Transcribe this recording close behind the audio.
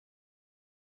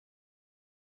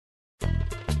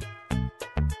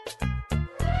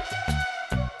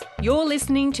You're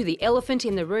listening to the Elephant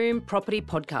in the Room Property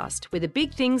Podcast, where the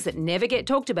big things that never get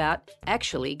talked about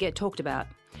actually get talked about.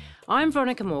 I'm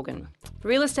Veronica Morgan,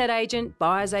 real estate agent,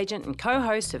 buyer's agent and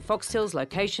co-host of Foxtel's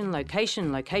Location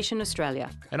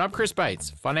Australia. And I'm Chris Bates,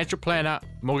 financial planner,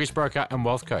 mortgage broker and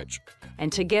wealth coach.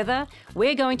 And together,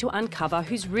 we're going to uncover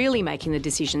who's really making the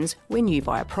decisions when you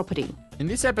buy a property. In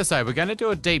this episode, we're going to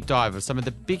do a deep dive of some of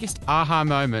the biggest aha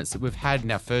moments that we've had in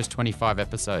our first 25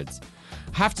 episodes.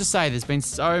 I have to say, there's been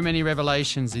so many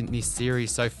revelations in this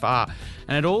series so far,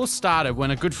 and it all started when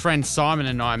a good friend Simon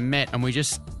and I met and we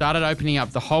just started opening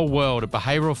up the whole world of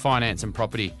behavioural finance and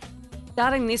property.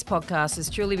 Starting this podcast has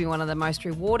truly been one of the most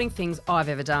rewarding things I've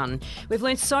ever done. We've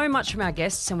learned so much from our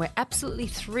guests and we're absolutely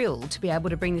thrilled to be able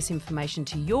to bring this information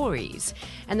to your ears.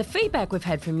 And the feedback we've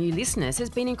had from you listeners has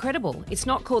been incredible. It's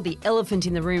not called the elephant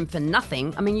in the room for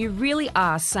nothing. I mean, you really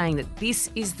are saying that this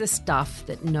is the stuff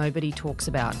that nobody talks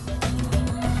about.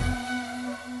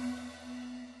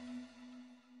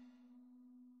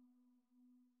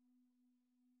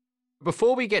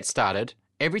 Before we get started,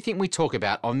 everything we talk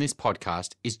about on this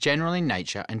podcast is general in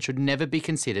nature and should never be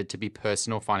considered to be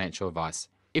personal financial advice.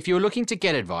 If you're looking to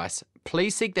get advice,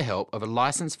 please seek the help of a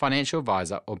licensed financial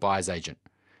advisor or buyer's agent.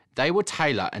 They will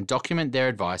tailor and document their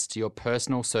advice to your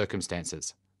personal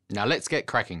circumstances. Now let's get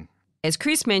cracking. As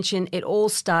Chris mentioned, it all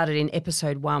started in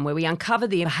episode 1, where we uncovered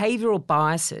the behavioural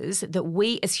biases that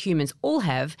we as humans all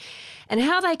have and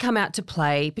how they come out to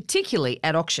play, particularly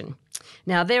at auction.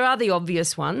 Now, there are the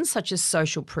obvious ones, such as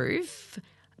social proof,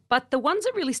 but the ones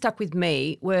that really stuck with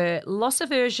me were loss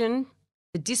aversion,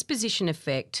 the disposition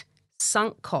effect,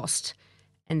 sunk cost,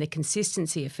 and the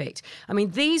consistency effect. I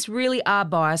mean, these really are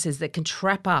biases that can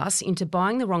trap us into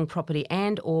buying the wrong property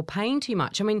and or paying too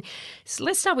much. I mean, so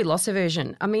let's start with loss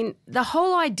aversion. I mean, the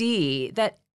whole idea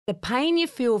that the pain you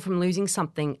feel from losing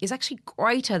something is actually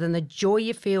greater than the joy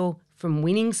you feel from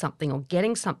winning something or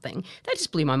getting something, that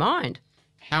just blew my mind.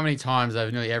 How many times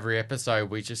over nearly every episode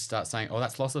we just start saying, oh,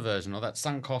 that's loss aversion or that's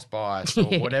sunk cost bias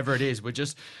or whatever it is. We're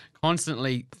just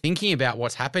constantly thinking about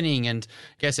what's happening. And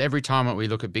I guess every time that we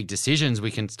look at big decisions,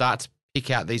 we can start to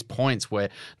pick out these points where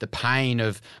the pain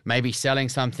of maybe selling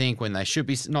something when they should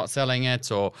be not selling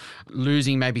it, or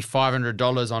losing maybe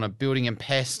 $500 on a building and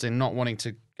pest and not wanting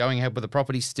to going ahead with the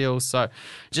property still. So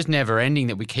just never ending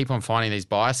that we keep on finding these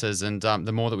biases, and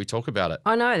the more that we talk about it.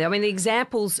 I know. I mean, the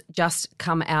examples just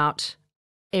come out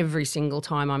every single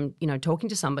time I'm, talking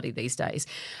to somebody these days.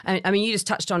 I mean, you just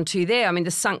touched on two there. I mean,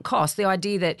 the sunk cost, the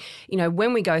idea that,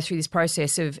 when we go through this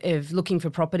process of looking for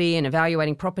property and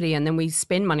evaluating property, and then we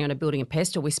spend money on a building and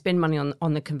pest, or we spend money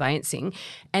on the conveyancing,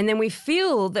 and then we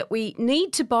feel that we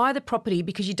need to buy the property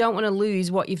because you don't want to lose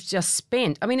what you've just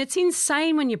spent. I mean, it's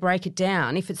insane when you break it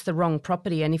down if it's the wrong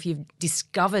property and if you've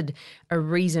discovered a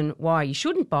reason why you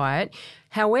shouldn't buy it.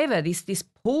 However, this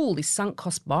pool, this sunk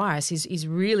cost bias is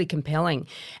really compelling.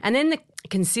 And then the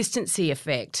consistency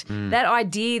effect, that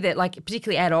idea that, like,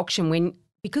 particularly at auction,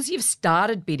 because you've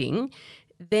started bidding,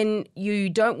 then you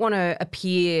don't want to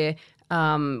appear,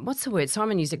 what's the word?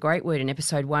 Simon used a great word in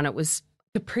episode 1. It was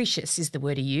capricious is the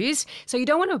word he used. So you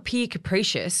don't want to appear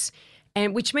capricious,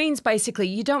 and which means basically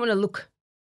you don't want to look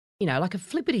like a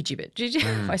flippity-gibbet.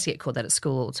 I used to get called that at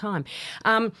school all the time.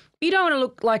 You don't want to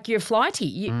look like you're flighty.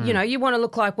 You want to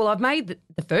look like, well, I've made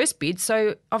the first bid,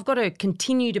 so I've got to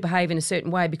continue to behave in a certain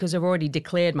way because I've already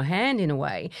declared my hand in a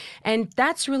way. And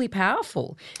that's really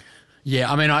powerful.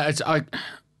 Yeah, I mean, it's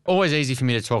always easy for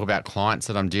me to talk about clients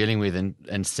that I'm dealing with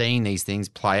and seeing these things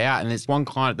play out. And there's one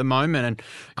client at the moment, and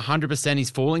 100%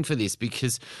 he's falling for this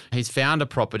because he's found a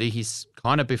property. He's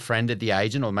kind of befriended the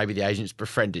agent, or maybe the agent's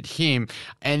befriended him,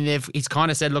 and he's kind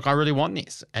of said, look, I really want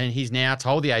this. And he's now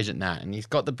told the agent that, and he's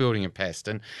got the building and pest,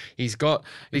 and he's got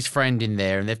his friend in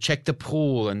there, and they've checked the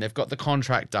pool, and they've got the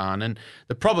contract done. And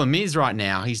the problem is right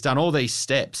now he's done all these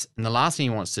steps, and the last thing he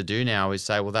wants to do now is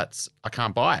say, well, I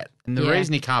can't buy it. And the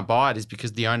reason he can't buy it is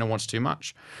because the owner wants too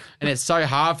much. And it's so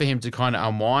hard for him to kind of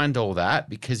unwind all that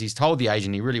because he's told the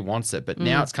agent he really wants it, but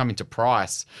now it's coming to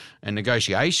price and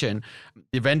negotiation.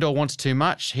 The vendor wants too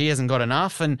much. He hasn't got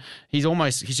enough, and he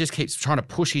just keeps trying to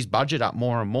push his budget up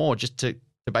more and more just to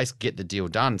basically get the deal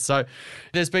done. So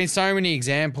there's been so many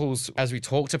examples as we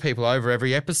talk to people over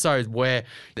every episode where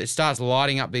it starts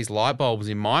lighting up these light bulbs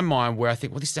in my mind where I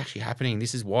think, well, this is actually happening.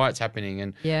 This is why it's happening.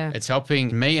 And it's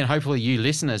helping me and hopefully you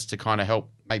listeners to kind of help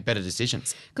make better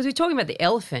decisions. Because we're talking about the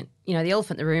elephant. The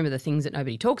elephant in the room are the things that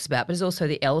nobody talks about, but it's also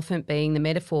the elephant being the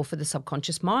metaphor for the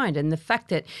subconscious mind and the fact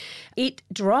that it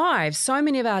drives so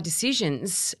many of our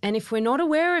decisions. And if we're not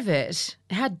aware of it,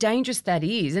 how dangerous that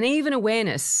is. And even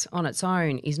awareness on its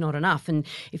own is not enough. And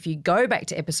if you go back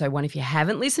to episode 1, if you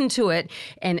haven't listened to it,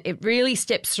 and it really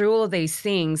steps through all of these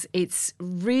things, it's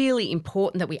really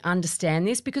important that we understand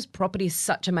this because property is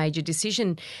such a major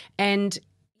decision. And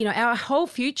our whole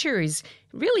future is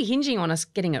really hinging on us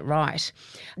getting it right.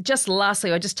 Just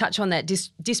lastly, I just touch on that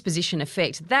disposition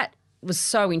effect. That was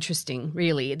so interesting,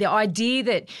 really. The idea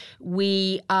that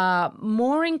we are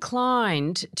more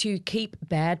inclined to keep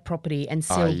bad property and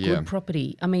sell good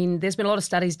property. I mean, there's been a lot of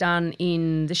studies done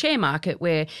in the share market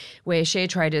where share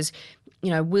traders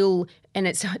will, and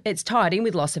it's tied in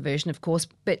with loss aversion, of course,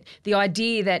 but the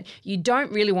idea that you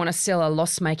don't really want to sell a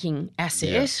loss-making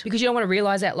asset because you don't want to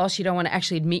realise that loss, you don't want to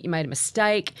actually admit you made a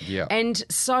mistake. Yeah. And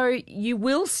so you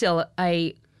will sell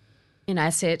an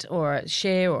asset or a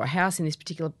share or a house in this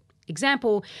particular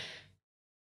example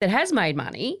that has made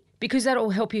money because that will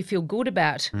help you feel good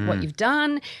about what you've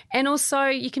done. And also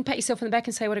you can pat yourself on the back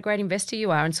and say what a great investor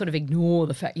you are and sort of ignore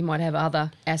the fact you might have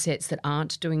other assets that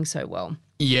aren't doing so well.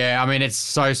 Yeah, I mean, it's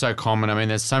so common. I mean,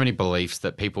 there's so many beliefs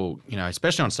that people,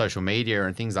 especially on social media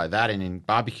and things like that and in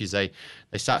barbecues, they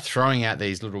start throwing out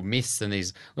these little myths and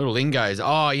these little lingos.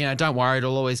 Oh, don't worry,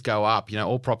 it'll always go up.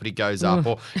 All property goes up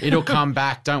or it'll come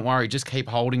back. Don't worry, just keep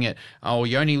holding it. Oh,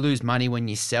 you only lose money when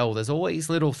you sell. There's all these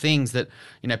little things that,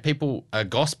 people, a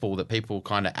gospel that people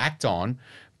kind of act on.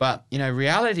 But,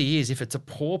 reality is if it's a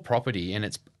poor property and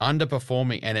it's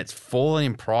underperforming and it's fallen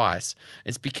in price,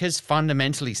 it's because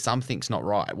fundamentally something's not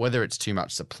right, whether it's too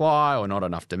much supply or not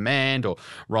enough demand or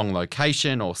wrong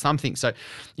location or something. So,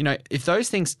 if those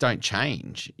things don't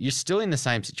change, you're still in the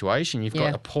same situation. You've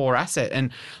got a poor asset. And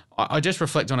I just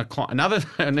reflect on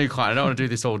a new client. I don't want to do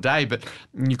this all day, but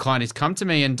a new client has come to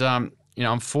me and,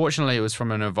 unfortunately it was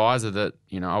from an advisor that,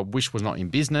 I wish was not in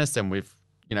business and we've,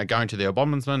 going to the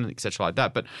ombudsman, et cetera like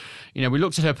that. But, we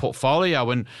looked at her portfolio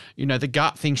and, the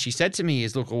gut thing she said to me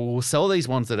is, look, we'll sell these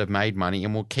ones that have made money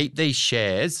and we'll keep these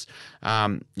shares,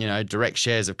 direct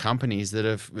shares of companies that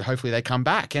have, hopefully they come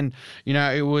back. And,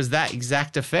 it was that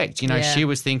exact effect. She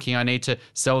was thinking I need to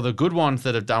sell the good ones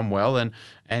that have done well and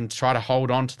try to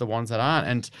hold on to the ones that aren't.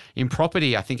 And in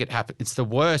property, I think it's the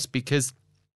worst because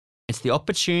it's the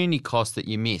opportunity cost that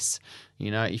you miss.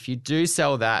 If you do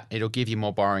sell that, it'll give you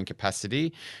more borrowing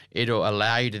capacity. It'll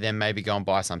allow you to then maybe go and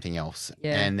buy something else.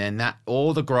 Yeah. And then that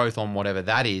all the growth on whatever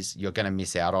that is, you're going to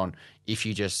miss out on if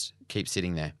you just keep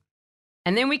sitting there.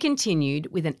 And then we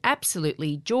continued with an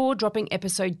absolutely jaw-dropping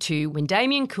episode 2 when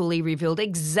Damien Cooley revealed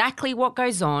exactly what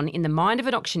goes on in the mind of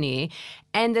an auctioneer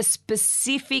and the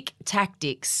specific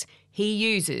tactics he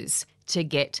uses to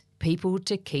get people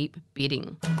to keep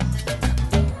bidding.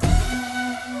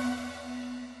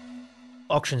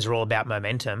 Auctions are all about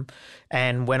momentum,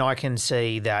 and when I can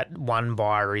see that one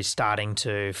buyer is starting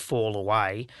to fall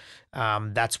away,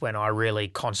 that's when I really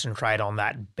concentrate on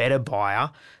that better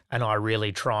buyer and I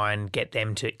really try and get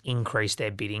them to increase their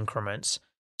bid increments.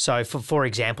 So, for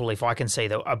example, if I can see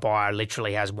that a buyer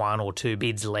literally has 1 or 2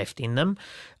 bids left in them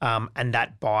and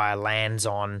that buyer lands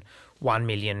on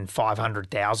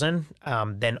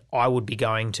 1,500,000, then I would be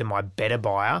going to my better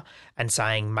buyer and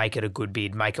saying, make it a good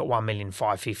bid, make it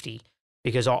 1,550,000.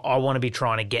 Because I want to be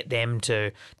trying to get them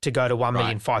to go to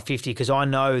 1,550,000 because I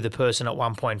know the person at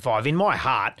 1.5. In my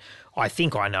heart, I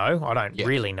think I know. I don't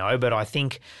really know, but I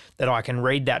think that I can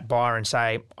read that buyer and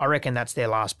say, I reckon that's their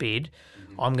last bid.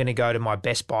 Mm-hmm. I'm going to go to my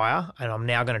best buyer and I'm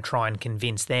now going to try and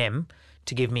convince them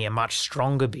to give me a much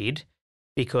stronger bid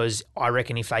because I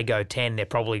reckon if they go 10, they're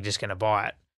probably just going to buy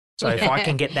it. So if I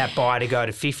can get that buyer to go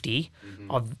to 50,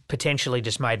 I've potentially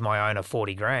just made my owner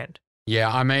 40 grand.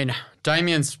 Yeah, I mean,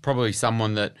 Damien's probably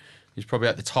someone that is probably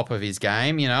at the top of his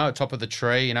game, top of the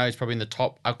tree. He's probably in the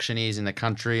top auctioneers in the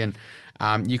country. And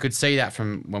you could see that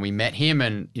from when we met him.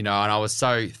 And I was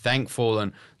so thankful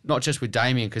and not just with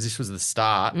Damien because this was the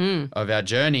start of our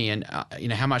journey and,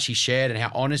 how much he shared and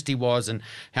how honest he was and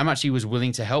how much he was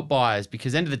willing to help buyers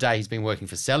because at the end of the day, he's been working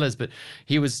for sellers, but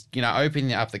he was,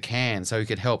 opening up the can so he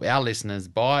could help our listeners,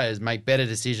 buyers, make better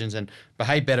decisions and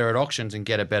behave better at auctions and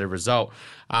get a better result.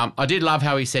 I did love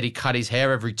how he said he cut his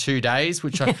hair every 2 days,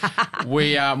 which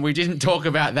we didn't talk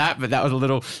about that, but that was a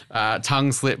little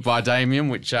tongue slip by Damien,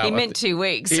 which he meant 2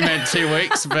 weeks. He meant 2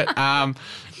 weeks, but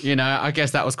I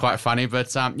guess that was quite funny.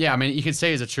 But, I mean, you can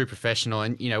see he's a true professional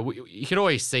and, you could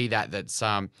always see that's,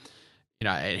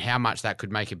 and how much that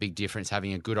could make a big difference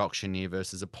having a good auctioneer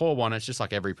versus a poor one. It's just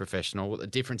like every professional. What the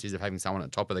difference is of having someone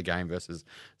at the top of the game versus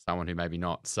someone who maybe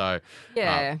not. So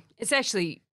yeah, it's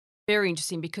actually very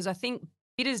interesting because I think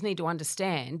bidders need to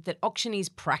understand that auctioneers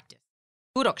practice.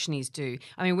 Good auctioneers do.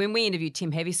 I mean, when we interviewed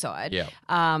Tim Heaviside,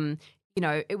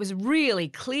 it was really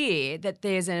clear that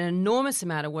there's an enormous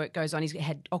amount of work goes on. He's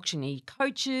had auctioneer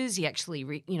coaches. He actually,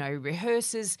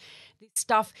 rehearses this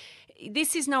stuff.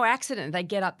 This is no accident. They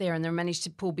get up there and they manage to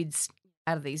pull bids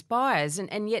out of these buyers,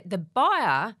 and yet the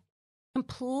buyer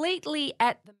completely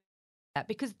at the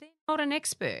because they're not an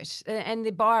expert, and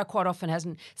the buyer quite often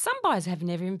hasn't. Some buyers have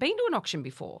never even been to an auction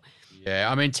before. Yeah,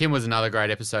 I mean, Tim was another great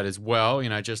episode as well,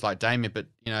 just like Damien. But,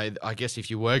 I guess if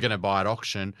you were going to buy at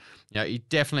auction, you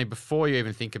definitely, before you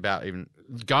even think about even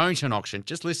going to an auction,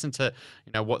 just listen to,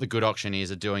 what the good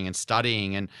auctioneers are doing and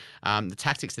studying and the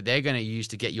tactics that they're going to use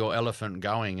to get your elephant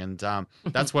going. And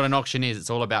that's what an auction is. It's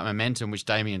all about momentum, which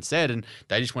Damien said, and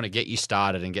they just want to get you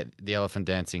started and get the elephant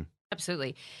dancing.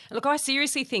 Absolutely. Look, I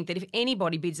seriously think that if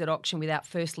anybody bids at auction without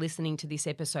first listening to this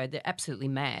episode, they're absolutely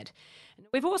mad.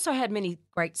 We've also had many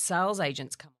great sales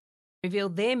agents come reveal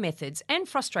their methods and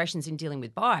frustrations in dealing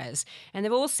with buyers, and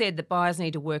they've all said that buyers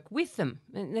need to work with them,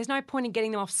 and there's no point in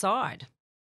getting them offside.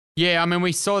 Yeah, I mean,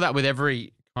 we saw that with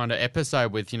every kind of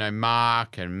episode with,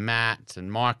 Mark and Matt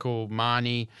and Michael,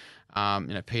 Marnie,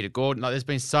 Peter Gordon. Like, there's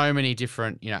been so many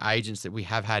different, agents that we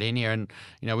have had in here. And,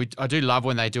 I do love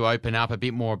when they do open up a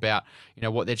bit more about,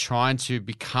 what they're trying to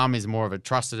become is more of a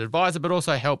trusted advisor, but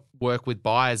also help work with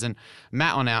buyers. And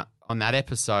Matt on that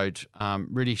episode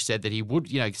really said that he would,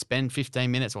 spend 15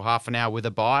 minutes or half an hour with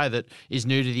a buyer that is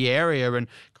new to the area and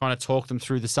kind of talk them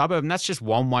through the suburb. And that's just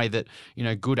one way that,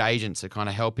 good agents are kind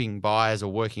of helping buyers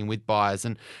or working with buyers.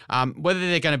 And whether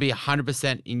they're going to be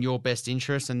 100% in your best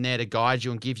interest and there to guide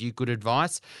you and give you good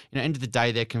advice, end of the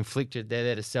day, they're conflicted. They're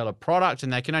there to sell a product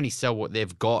and they can only sell what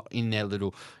they've got in their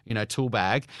little, tool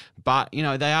bag. But,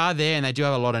 they are there and they do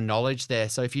have a lot of knowledge there.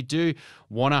 So if you do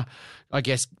want to, I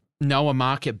guess, know a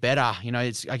market better,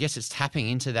 I guess it's tapping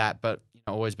into that, but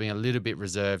always being a little bit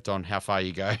reserved on how far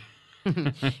you go.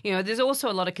 There's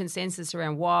also a lot of consensus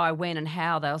around why, when and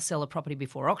how they'll sell a property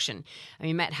before auction. I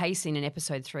mean, Matt Hastings in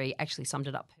episode 3 actually summed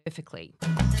it up perfectly.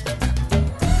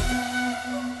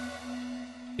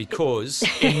 Because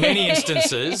in many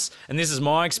instances, and this is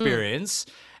my experience,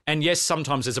 and yes,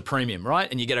 sometimes there's a premium, right?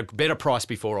 And you get a better price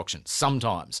before auction,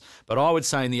 sometimes. But I would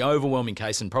say in the overwhelming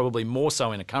case, and probably more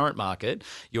so in a current market,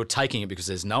 you're taking it because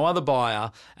there's no other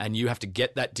buyer and you have to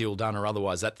get that deal done or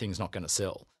otherwise that thing's not going to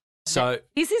sell. So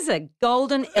this is a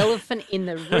golden elephant in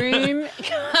the room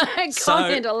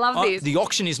comment. I love this. The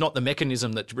auction is not the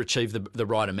mechanism that to achieve the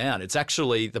right amount. It's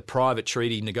actually the private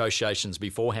treaty negotiations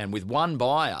beforehand with one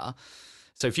buyer.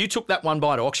 So if you took that one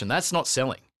buyer to auction, that's not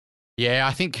selling. Yeah,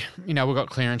 I think, we've got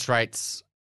clearance rates,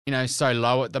 so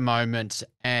low at the moment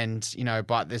and,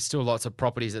 but there's still lots of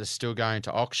properties that are still going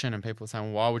to auction and people are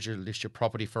saying, well, why would you list your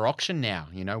property for auction now?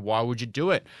 Why would you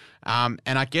do it? And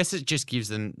I guess it just gives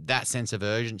them that sense of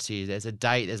urgency. There's a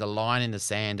date, there's a line in the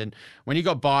sand. And when you've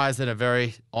got buyers that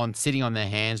are sitting on their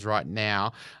hands right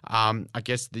now, I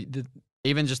guess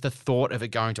even just the thought of it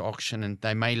going to auction and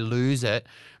they may lose it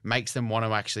makes them want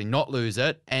to actually not lose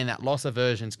it. And that loss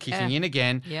aversion's kicking in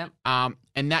again. Yep.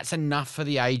 And that's enough for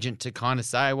the agent to kind of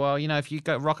say, well, if you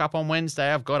rock up on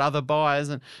Wednesday, I've got other buyers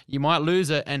and you might lose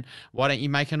it. And why don't you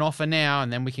make an offer now?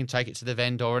 And then we can take it to the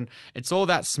vendor. And it's all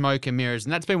that smoke and mirrors.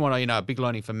 And that's been one of, a big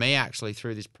learning for me actually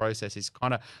through this process is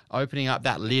kind of opening up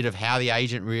that lid of how the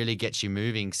agent really gets you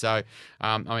moving. So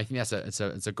I think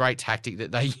it's a great tactic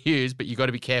that they use, but you've got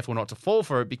to be careful not to fall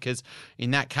for it because in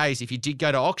that case, if you did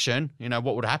go to auction,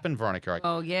 what would happen, Veronica?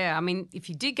 Oh, yeah. I mean, if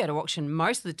you did go to auction,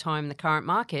 most of the time in the current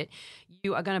market,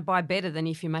 you are going to buy better than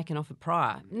if you make an offer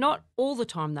prior. Not all the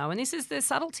time, though, and this is the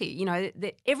subtlety,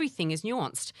 that everything is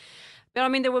nuanced. But, I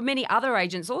mean, there were many other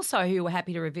agents also who were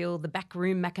happy to reveal the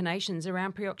backroom machinations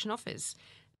around pre-auction offers,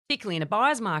 particularly in a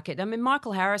buyer's market. I mean,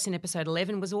 Michael Harris in episode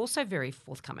 11 was also very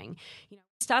forthcoming. We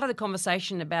started the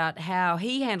conversation about how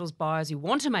he handles buyers who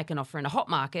want to make an offer in a hot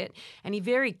market, and he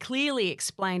very clearly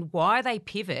explained why they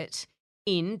pivot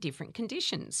in different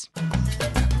conditions.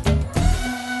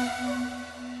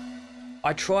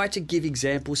 I try to give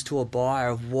examples to a buyer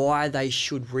of why they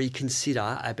should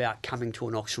reconsider about coming to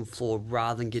an auction floor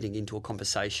rather than getting into a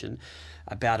conversation.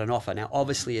 about an offer. Now,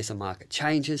 obviously, as the market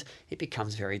changes, it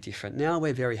becomes very different. Now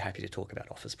we're very happy to talk about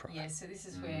offers price. Yeah, so this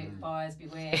is where buyers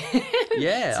beware.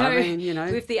 Yeah, so I mean, you know.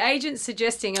 if the agent's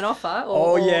suggesting an offer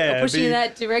or pushing in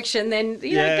that direction, then, go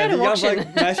to the auction. young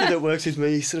bloke, Matthew, that works with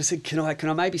me, sort of said, can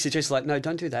I maybe suggest, like, no,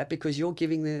 don't do that, because you're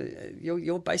giving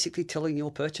you're basically telling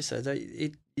your purchaser that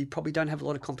you probably don't have a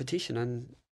lot of competition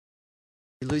and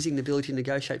you're losing the ability to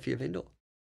negotiate for your vendor.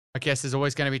 I guess there's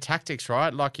always going to be tactics,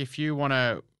 right? Like if you want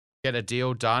to get a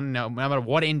deal done, no matter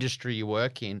what industry you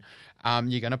work in,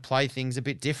 you're going to play things a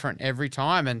bit different every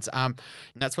time. And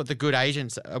that's what the good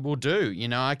agents will do.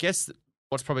 I guess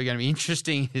what's probably going to be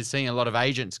interesting is seeing a lot of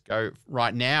agents go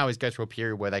through a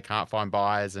period where they can't find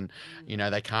buyers and,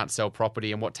 they can't sell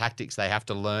property, and what tactics they have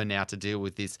to learn now to deal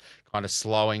with this kind of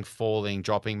slowing, falling,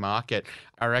 dropping market.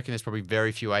 I reckon there's probably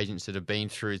very few agents that have been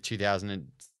through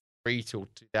 2003 till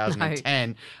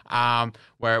 2010,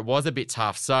 where it was a bit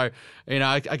tough. So,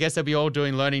 I guess they'll be all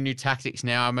learning new tactics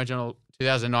now. I imagine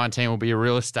 2019 will be a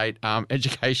real estate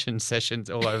education sessions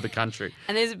all over the country.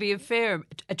 And there's be a fair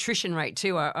attrition rate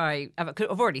too. I've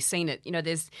already seen it.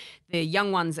 There's the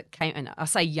young ones that came, and I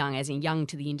say young as in young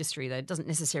to the industry. That doesn't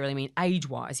necessarily mean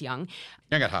age-wise young.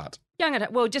 Young at heart.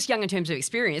 Just young in terms of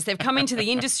experience. They've come into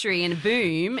the industry in a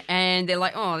boom and they're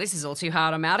like, oh, this is all too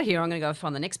hard. I'm out of here. I'm going to go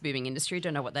find the next booming industry.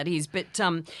 Don't know what that is. But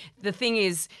the thing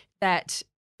is that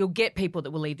you'll get people that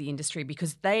will leave the industry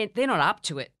because they're not up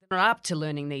to it. They're not up to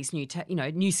learning these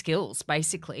new skills,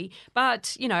 basically.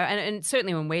 But, and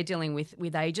certainly when we're dealing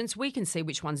with agents, we can see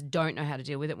which ones don't know how to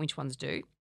deal with it and which ones do.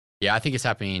 Yeah, I think it's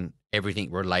happening in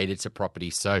everything related to property.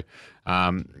 So,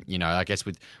 I guess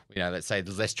with, let's say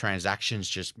there's less transactions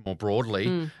just more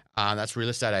broadly, that's real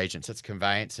estate agents, that's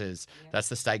conveyancers, that's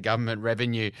the state government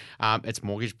revenue, it's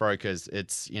mortgage brokers,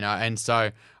 it's, and so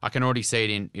I can already see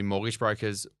it in mortgage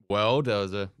brokers world. There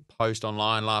was a post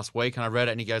online last week and I read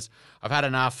it and he goes, I've had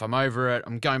enough, I'm over it,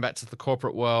 I'm going back to the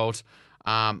corporate world.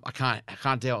 I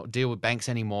can't deal with banks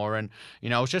anymore. And,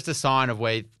 it's just a sign of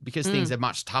because things are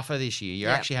much tougher this year. You're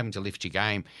actually having to lift your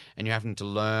game and you're having to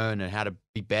learn and how to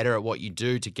be better at what you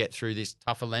do to get through this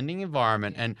tougher lending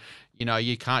environment. And,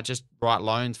 you can't just write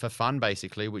loans for fun,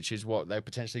 basically, which is what they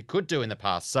potentially could do in the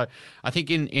past. So I think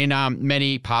in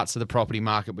many parts of the property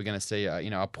market, we're going to see, a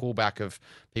pullback of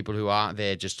people who aren't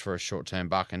there just for a short-term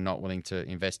buck and not willing to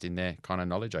invest in their kind of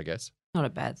knowledge, I guess. Not a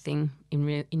bad thing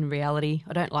in reality.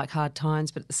 I don't like hard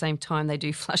times, but at the same time, they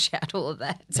do flush out all of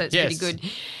that. So it's pretty good.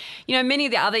 Many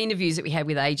of the other interviews that we had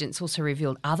with agents also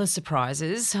revealed other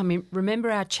surprises. I mean, remember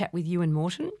our chat with Ewan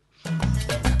Morton?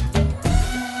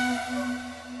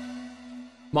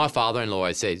 My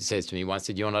father-in-law says to me once,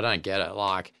 Ewan, I don't get it.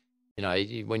 Like,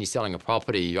 when you're selling a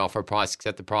property, you offer a price,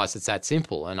 accept the price. It's that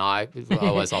simple. And I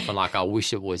was often like, I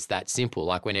wish it was that simple,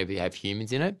 like whenever you have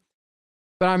humans in it.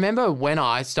 But I remember when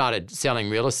I started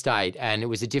selling real estate, and it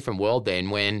was a different world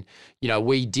then when,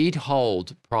 we did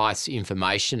hold price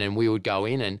information and we would go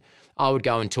in and I would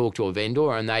go and talk to a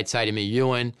vendor and they'd say to me,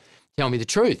 Ewan, tell me the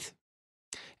truth.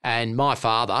 And my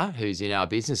father, who's in our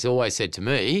business, always said to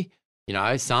me,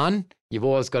 son, you've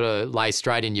always got to lay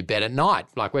straight in your bed at night.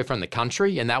 Like, we're from the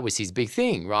country and that was his big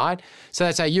thing, right? So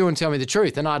they'd say, Ewan, tell me the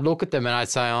truth. And I'd look at them and I'd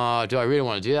say, oh, do I really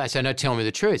want to do that? They'd say, no, tell me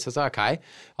the truth. So I was like, okay,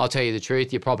 I'll tell you the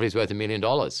truth. Your property's worth $1 million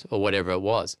or whatever it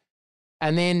was.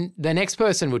 And then the next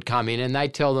person would come in and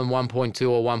they'd tell them 1.2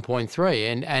 or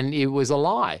 1.3 and it was a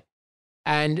lie.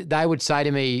 And they would say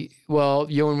to me, well,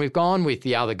 Ewan, we've gone with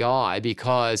the other guy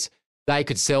because they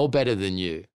could sell better than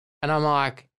you. And I'm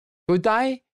like, could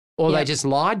they? Or they just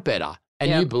lied better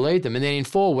and you believed them. And then in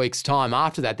 4 weeks' time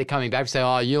after that, they're coming back and say,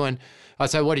 oh, Ewan, I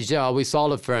say, what did you do? Oh, we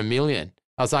sold it for $1 million.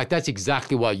 I was like, that's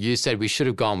exactly what you said. We should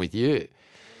have gone with you.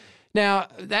 Now,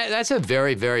 that's a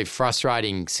very, very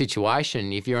frustrating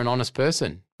situation if you're an honest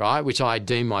person, right? Which I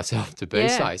deem myself to be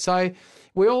So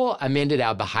we all amended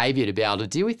our behaviour to be able to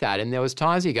deal with that. And there was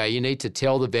times you go, you need to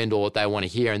tell the vendor what they want to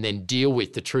hear and then deal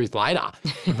with the truth later.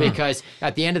 Because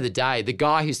at the end of the day, the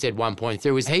guy who said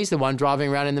 1.3 he's the one driving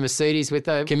around in the Mercedes with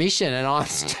a commission and I'm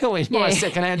still in my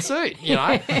second-hand suit,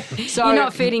 So you're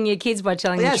not feeding your kids by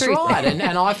telling the truth. That's right.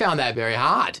 And I found that very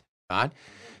hard, right?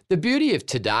 The beauty of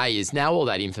today is now all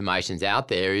that information's out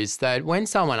there is that when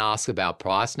someone asks about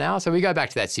price now, so we go back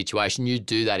to that situation, you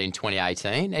do that in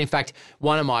 2018. In fact,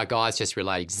 one of my guys just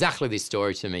relayed exactly this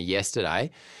story to me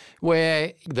yesterday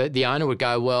where the owner would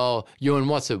go, well, Ewan,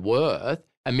 what's it worth?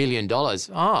 $1 million.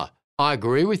 Oh, I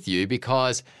agree with you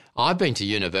because I've been to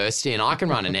university and I can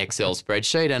run an Excel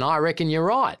spreadsheet and I reckon you're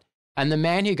right. And the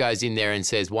man who goes in there and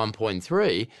says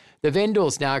 1.3, the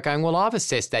vendor's now going, well, I've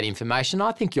assessed that information.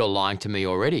 I think you're lying to me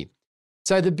already.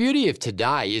 So the beauty of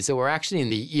today is that we're actually in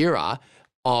the era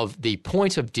of the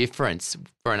point of difference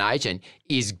for an agent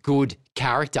is good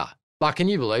character. Like, can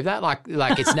you believe that? Like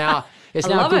it's now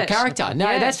love good it. character. No,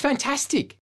 Yeah. that's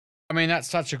fantastic. I mean, that's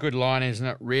such a good line, isn't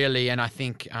it, really? And I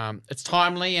think it's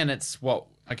timely, and it's what,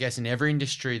 I guess, in every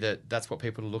industry that's what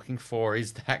people are looking for,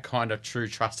 is that kind of true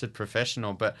trusted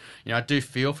professional. But, I do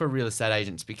feel for real estate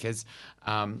agents because,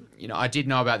 I did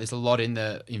know about this a lot in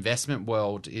the investment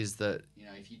world, is that,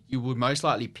 if you would most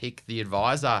likely pick the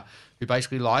advisor who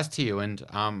basically lies to you. And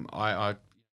I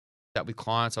that with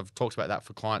clients, I've talked about that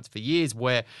for clients for years,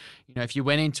 where, if you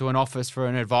went into an office for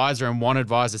an advisor and one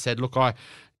advisor said, look, I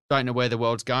don't know where the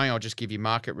world's going, I'll just give you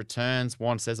market returns.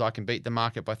 One says I can beat the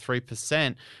market by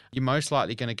 3%. You're most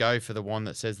likely going to go for the one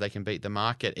that says they can beat the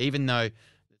market, even though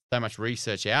there's so much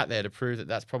research out there to prove that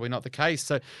that's probably not the case.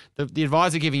 So the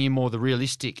advisor giving you more the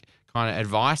realistic kind of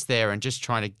advice there and just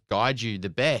trying to guide you the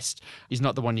best is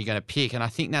not the one you're going to pick. And I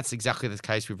think that's exactly the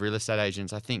case with real estate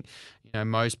agents. I think,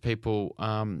 most people,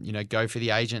 go for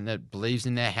the agent that believes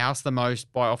in their house the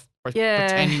most by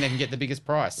pretending they can get the biggest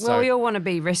price. Well, we all want to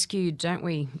be rescued, don't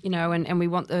we? And we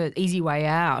want the easy way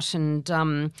out. And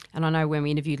I know when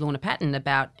we interviewed Lorna Patton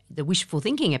about the wishful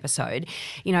thinking episode,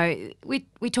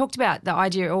 we talked about the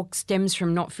idea it all stems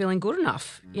from not feeling good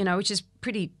enough, which is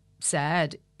pretty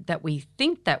sad that we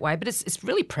think that way, but it's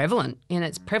really prevalent, and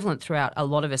it's prevalent throughout a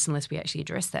lot of us unless we actually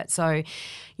address that. So,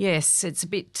 yes, it's a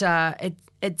bit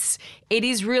it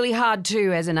is really hard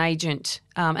too as an agent,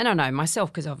 and I know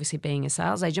myself because obviously being a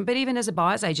sales agent, but even as a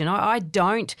buyer's agent, I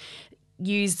don't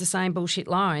use the same bullshit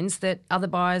lines that other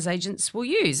buyer's agents will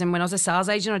use. And when I was a sales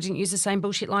agent, I didn't use the same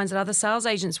bullshit lines that other sales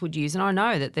agents would use. And I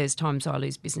know that there's times I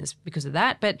lose business because of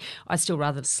that, but I'd still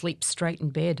rather sleep straight in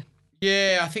bed.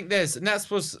 Yeah, I think and that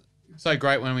was so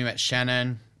great when we met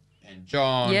Shannon and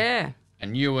John. Yeah.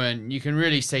 And Ewan. You can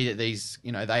really see that these,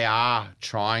 they are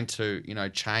trying to,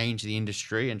 change the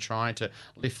industry and trying to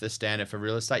lift the standard for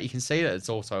real estate. You can see that it's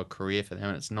also a career for them,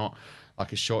 and it's not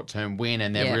like a short-term win,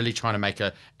 and they're really trying to make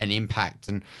an impact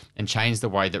and change the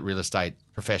way that real estate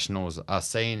professionals are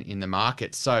seen in the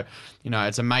market. So,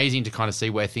 it's amazing to kind of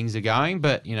see where things are going,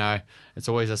 but, it's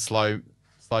always a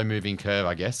slow-moving curve,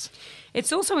 I guess.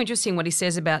 It's also interesting what he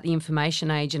says about the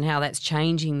information age and how that's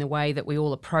changing the way that we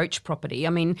all approach property. I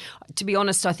mean, to be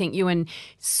honest, I think Ewan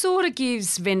sort of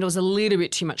gives vendors a little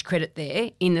bit too much credit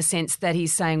there, in the sense that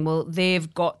he's saying, well,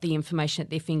 they've got the information at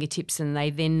their fingertips and they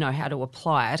then know how to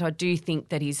apply it. I do think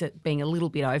that he's being a little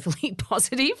bit overly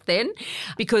positive then,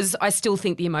 because I still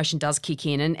think the emotion does kick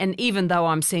in. And even though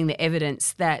I'm seeing the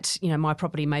evidence that, my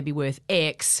property may be worth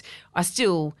X, I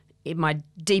still, in my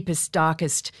deepest,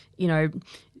 darkest,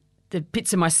 the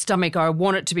pits of my stomach, I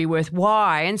want it to be worth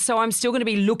Y. And so I'm still going to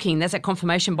be looking, that's that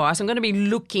confirmation bias, I'm going to be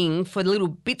looking for little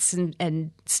bits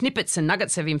and snippets and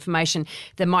nuggets of information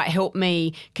that might help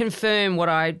me confirm what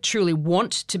I truly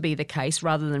want to be the case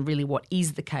rather than really what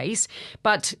is the case.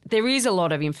 But there is a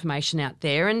lot of information out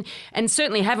there, and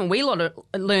certainly haven't we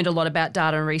learned a lot about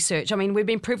data and research. I mean, we've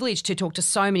been privileged to talk to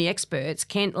so many experts,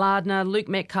 Kent Lardner, Luke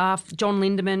Metcalf, John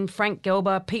Lindemann, Frank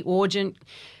Gelber, Pete Wargent,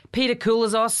 Peter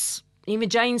Koulazos, even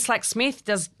Jane Slack-Smith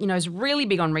is really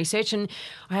big on research, and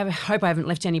I hope I haven't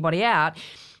left anybody out.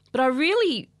 But I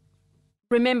really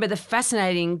remember the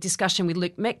fascinating discussion with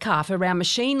Luke Metcalf around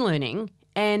machine learning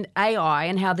and AI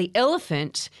and how the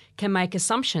elephant can make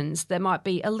assumptions that might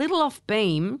be a little off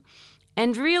beam,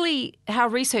 and really how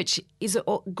research is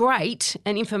great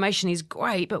and information is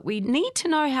great, but we need to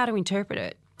know how to interpret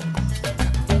it.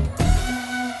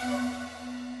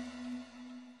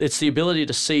 It's the ability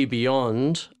to see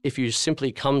beyond if you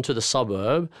simply come to the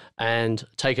suburb and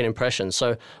take an impression.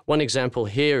 So one example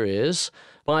here is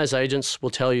buyer's agents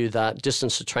will tell you that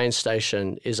distance to train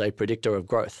station is a predictor of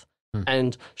growth.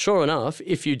 And sure enough,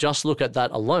 if you just look at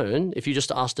that alone, if you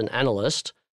just asked an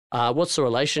analyst, what's the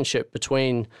relationship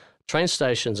between train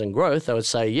stations and growth, they would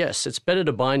say, yes, it's better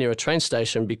to buy near a train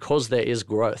station because there is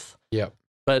growth. Yeah.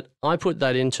 But I put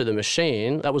that into the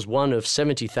machine. That was one of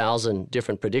 70,000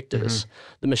 different predictors.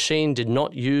 The machine did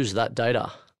not use that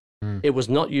data. It was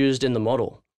not used in the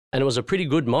model. And it was a pretty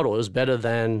good model. It was better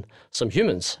than some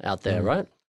humans out there, right?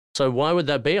 So why would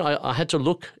that be? I had to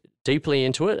look deeply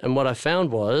into it. And what I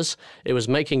found was it was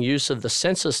making use of the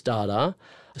census data,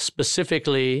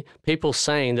 specifically people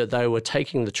saying that they were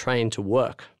taking the train to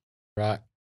work. Right.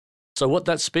 So what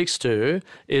that speaks to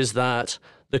is that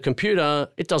the computer,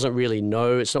 it doesn't really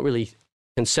know, it's not really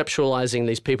conceptualizing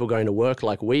these people going to work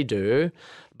like we do,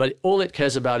 but all it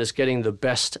cares about is getting the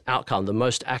best outcome, the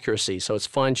most accuracy. So it's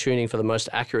fine-tuning for the most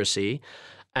accuracy.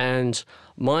 And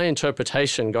my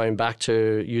interpretation, going back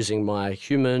to using my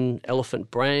human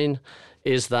elephant brain,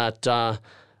 is that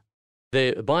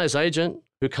the buyer's agent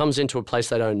who comes into a place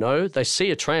they don't know, they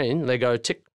see a train, they go,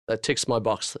 tick, that ticks my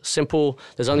box. Simple.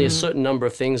 There's only a certain number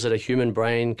of things that a human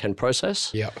brain can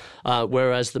process. Yep.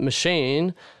 Whereas the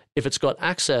machine, if it's got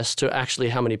access to actually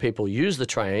how many people use the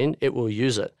train, it will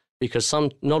use it, because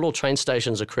not all train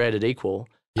stations are created equal.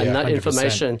 Yeah, and that 100%.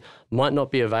 information might not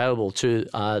be available to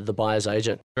the buyer's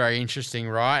agent. Very interesting,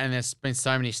 right? And there's been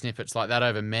so many snippets like that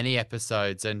over many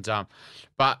episodes. And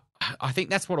but I think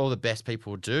that's what all the best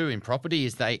people do in property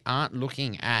is they aren't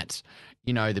looking at,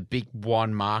 the big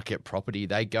one market property.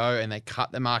 They go and they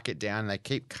cut the market down. They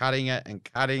keep cutting it and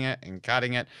cutting it and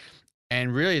cutting it.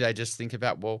 And really, they just think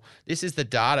about, well, this is the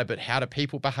data, but how do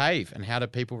people behave and how do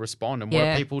people respond and what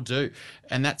do people do?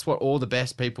 And that's what all the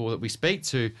best people that we speak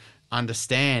to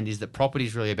understand is that property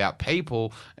is really about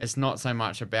people. It's not so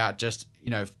much about just,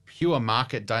 pure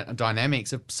market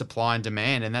dynamics of supply and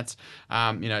demand. And that's,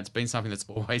 it's been something that's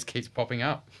always keeps popping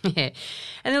up. Yeah.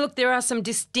 And then look, there are some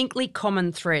distinctly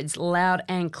common threads, loud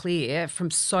and clear, from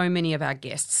so many of our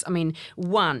guests. I mean,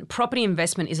 one, property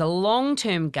investment is a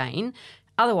long-term gain.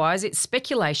 Otherwise, it's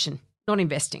speculation, not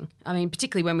investing. I mean,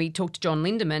 particularly when we talked to John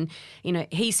Lindemann,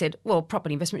 he said, well,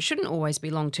 property investment shouldn't always be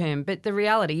long-term. But the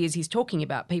reality is he's talking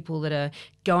about people that are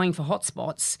going for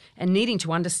hotspots and needing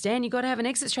to understand you've got to have an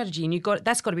exit strategy and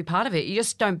that's got to be part of it. You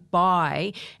just don't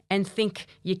buy and think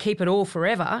you keep it all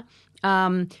forever.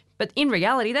 But in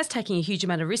reality, that's taking a huge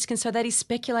amount of risk. And so that is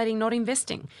speculating, not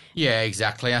investing. Yeah,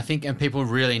 exactly. I think, and people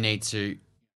really need to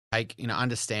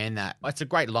understand that. It's a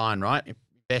great line, right?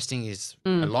 Investing is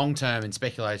long-term and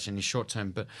speculation is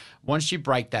short-term. But once you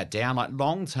break that down, like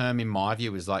long-term, in my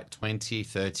view, is like 20,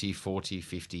 30, 40,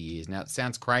 50 years. Now, it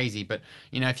sounds crazy, but,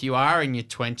 if you are in your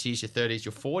 20s, your 30s,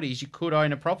 your 40s, you could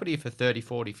own a property for 30,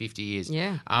 40, 50 years.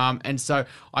 Yeah. And so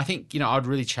I think, I'd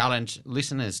really challenge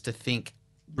listeners to think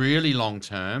really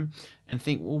long-term and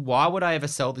think, well, why would I ever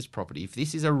sell this property? If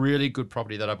this is a really good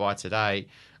property that I buy today,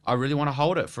 I really want to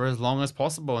hold it for as long as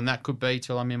possible, and that could be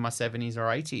till I'm in my 70s or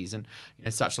 80s, and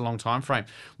such a long time frame.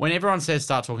 When everyone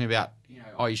start talking about,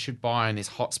 you should buy in this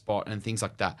hotspot and things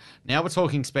like that. Now we're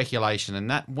talking speculation, and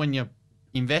that when you're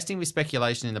investing with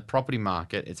speculation in the property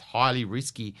market, it's highly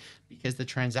risky because the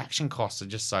transaction costs are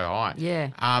just so high.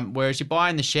 Yeah. Whereas you buy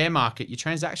in the share market, your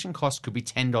transaction cost could be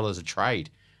 $10 a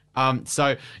trade.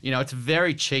 So it's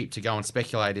very cheap to go and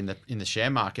speculate in the share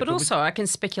market. But also, I can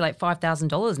speculate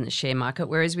 $5,000 in the share market,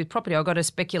 whereas with property, I've got to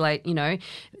speculate. My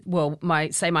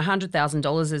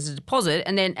 $100,000 as a deposit,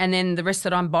 and then the rest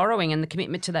that I'm borrowing and the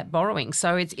commitment to that borrowing.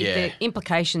 So the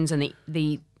implications and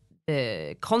the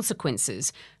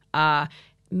consequences are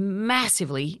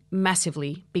massively,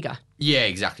 massively bigger. Yeah,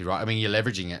 exactly right. I mean, you're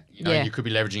leveraging it. You could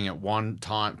be leveraging it one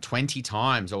time, 20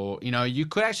 times, or, you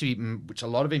could actually, which a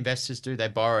lot of investors do, they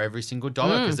borrow every single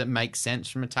dollar because it makes sense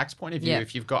from a tax point of view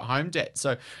if you've got home debt.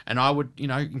 So, and I would,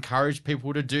 encourage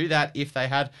people to do that if they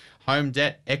had home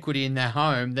debt equity in their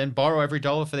home, then borrow every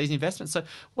dollar for these investments. So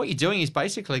what you're doing is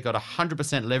basically got 100%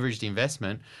 leveraged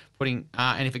investment, putting,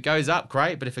 and if it goes up,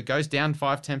 great, but if it goes down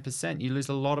 5-10%, you lose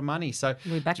a lot of money. So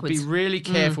be really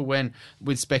careful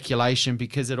with speculation,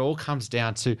 because it all comes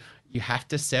down to you have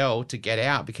to sell to get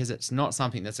out, because it's not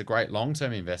something that's a great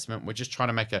long-term investment. We're just trying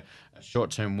to make a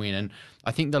short-term win. And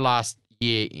I think the last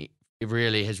year, it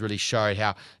really has showed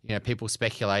how, people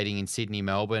speculating in Sydney,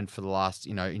 Melbourne for the last,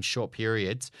 in short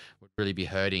periods would really be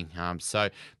hurting.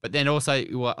 But then also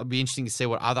it'll be interesting to see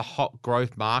what other hot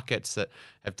growth markets that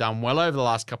have done well over the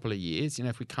last couple of years.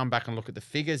 If we come back and look at the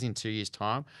figures in 2 years'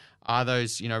 time, are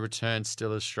those, returns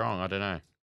still as strong? I don't know.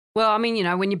 Well, I mean,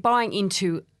 when you're buying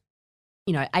into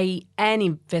an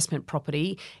investment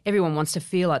property, everyone wants to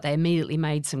feel like they immediately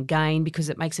made some gain because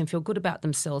it makes them feel good about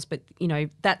themselves. But,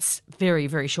 that's very,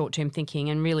 very short-term thinking,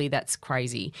 and really that's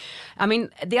crazy. I mean,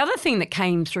 the other thing that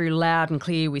came through loud and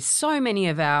clear with so many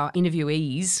of our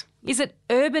interviewees is that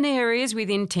urban areas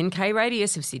within 10K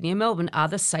radius of Sydney and Melbourne are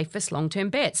the safest long-term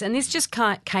bets. And this just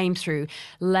came through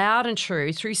loud and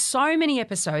true through so many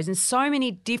episodes and so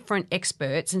many different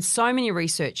experts and so many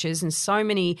researchers and so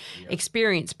many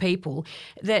experienced people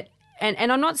that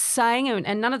and I'm not saying,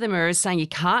 and none of them are saying you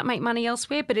can't make money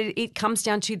elsewhere, but it comes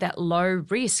down to that low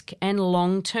risk and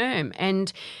long term.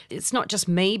 And it's not just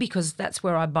me, because that's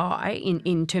where I buy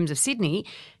in terms of Sydney.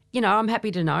 I'm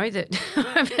happy to know that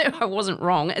I wasn't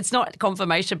wrong. It's not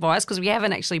confirmation bias, because we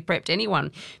haven't actually prepped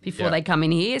anyone before they come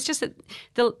in here. It's just that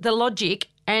the logic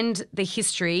and the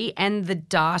history and the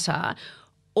data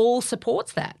all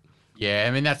supports that. Yeah,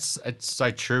 I mean, it's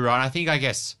so true, right? I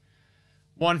guess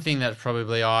one thing that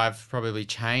I've probably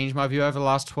changed my view over the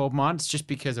last 12 months, just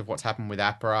because of what's happened with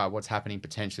APRA, what's happening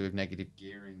potentially with negative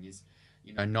gearing, is,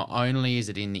 not only is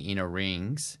it in the inner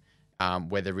rings,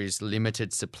 where there is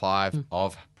limited supply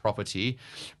of property,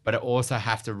 but it also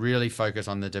have to really focus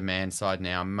on the demand side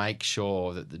now. Make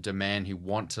sure that the demand who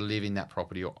want to live in that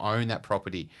property or own that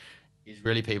property is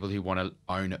really people who want to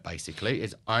own it, basically.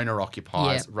 It's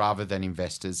owner-occupiers rather than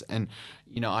investors. And,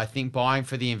 I think buying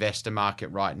for the investor market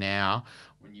right now,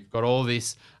 when you've got all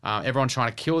this, everyone trying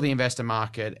to kill the investor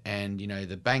market and,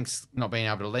 the banks not being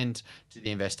able to lend to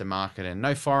the investor market and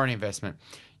no foreign investment,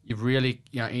 you've really,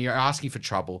 you're asking for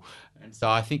trouble. And so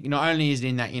I think not only is it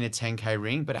in that inner 10K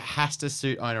ring, but it has to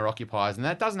suit owner-occupiers. And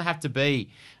that doesn't have to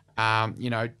be,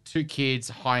 2 kids,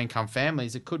 high-income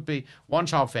families. It could be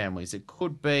one-child families. It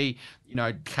could be,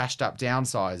 cashed-up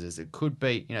downsizers. It could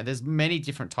be, there's many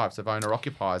different types of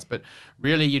owner-occupiers. But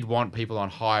really you'd want people on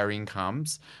higher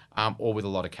incomes or with a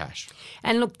lot of cash.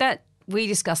 And look, we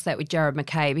discussed that with Jared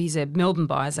McCabe. He's a Melbourne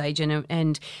buyer's agent,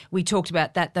 and we talked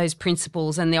about those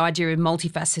principles and the idea of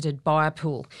multifaceted buyer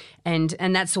pool. And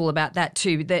that's all about that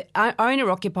too. The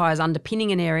owner-occupiers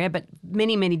underpinning an area, but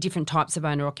many, many different types of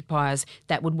owner-occupiers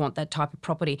that would want that type of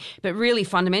property. But really,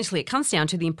 fundamentally, it comes down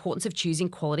to the importance of choosing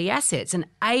quality assets. An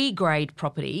A-grade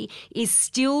property is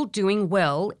still doing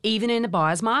well, even in a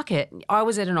buyer's market. I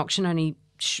was at an auction only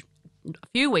a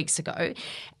few weeks ago,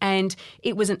 and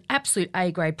it was an absolute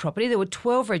A-grade property. There were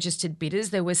 12 registered bidders.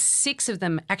 There were 6 of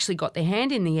them actually got their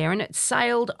hand in the air, and it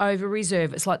sailed over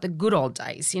reserve. It's like the good old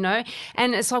days,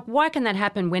 And it's like, why can that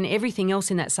happen when everything else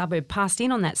in that suburb passed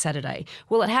in on that Saturday?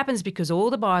 Well, it happens because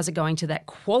all the buyers are going to that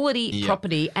quality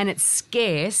property, and it's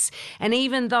scarce. And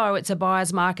even though it's a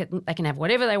buyer's market, they can have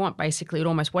whatever they want, basically, at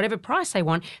almost whatever price they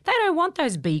want. They don't want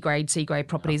those B-grade, C-grade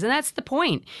properties, and that's the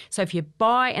point. So if you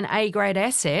buy an A-grade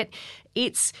asset,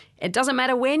 it doesn't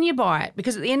matter when you buy it,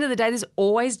 because at the end of the day, there's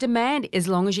always demand as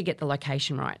long as you get the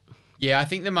location right. Yeah, I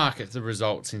think the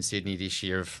results in Sydney this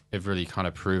year have really kind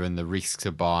of proven the risks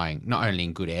of buying, not only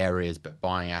in good areas, but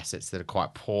buying assets that are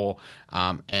quite poor.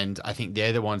 And I think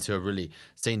they're the ones who have really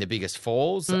seen the biggest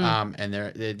falls. And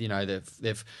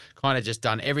they've kind of just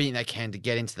done everything they can to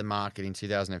get into the market in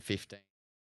 2015.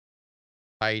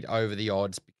 Paid over the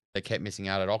odds. They kept missing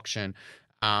out at auction.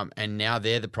 And now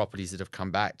they're the properties that have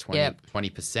come back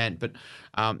 20%. But,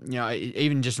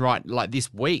 even just like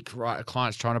this week, right, a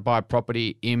client's trying to buy a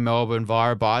property in Melbourne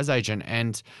via a buyer's agent.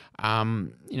 And,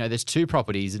 there's 2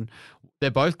 properties and they're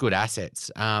both good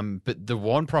assets. But the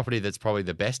one property that's probably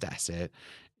the best asset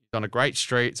is on a great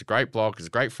street. It's a great block. It's a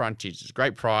great frontage. It's a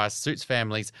great price. Suits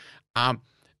families.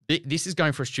 This is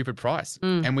going for a stupid price,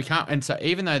 and we can't. And so,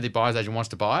 even though the buyer's agent wants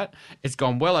to buy it, it's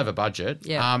gone well over budget.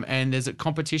 And there's a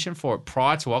competition for it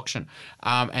prior to auction,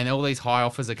 and all these high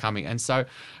offers are coming. And so,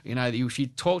 if you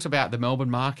talked about the Melbourne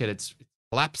market, it's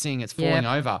collapsing, it's falling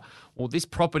over. Well, this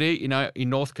property, in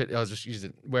Northcote, I was just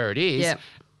using where it is. Yep.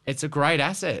 It's a great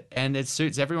asset and it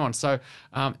suits everyone. So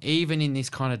even in this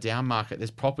kind of down market,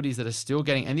 there's properties that are still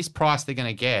getting, and this price they're going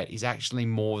to get is actually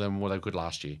more than what they could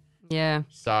last year. Yeah.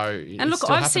 So, and look,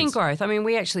 I've seen growth. I mean,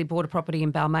 we actually bought a property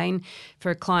in Balmain for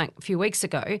a client a few weeks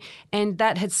ago, and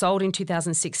that had sold in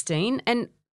 2016, and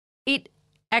it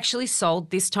actually sold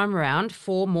this time around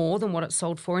for more than what it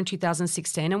sold for in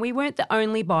 2016, and we weren't the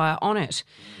only buyer on it.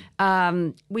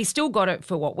 We still got it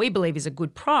for what we believe is a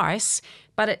good price,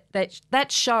 but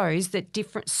that shows that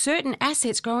certain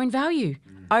assets grow in value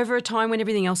over a time when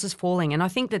everything else is falling. And I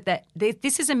think that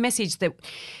this is a message that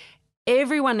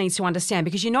everyone needs to understand,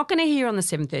 because you're not going to hear on the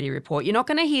 7:30 report. You're not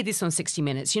going to hear this on 60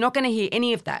 Minutes. You're not going to hear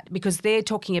any of that, because they're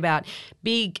talking about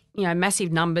big,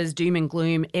 massive numbers, doom and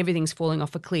gloom, everything's falling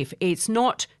off a cliff. It's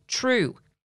not true.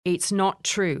 It's not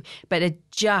true. But it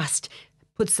just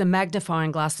puts the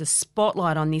magnifying glass, the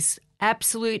spotlight on this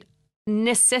absolute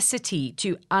necessity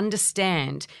to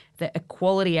understand that a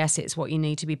quality asset is what you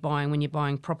need to be buying when you're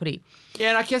buying property. Yeah,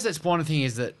 and I guess that's one thing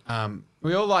is that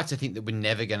we all like to think that we're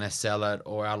never going to sell it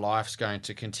or our life's going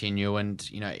to continue, and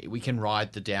we can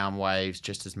ride the down waves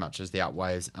just as much as the up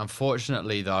waves.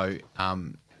 Unfortunately, though,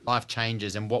 life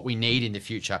changes, and what we need in the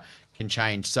future can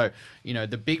change. So,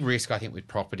 the big risk I think with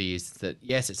property is that,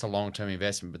 yes, it's a long-term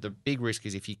investment, but the big risk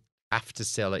is if you have to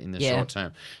sell it in the short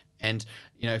term. And,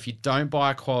 if you don't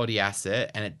buy a quality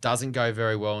asset and it doesn't go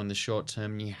very well in the short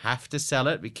term, you have to sell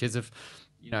it because of,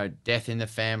 death in the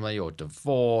family or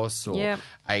divorce or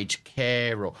aged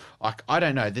care or I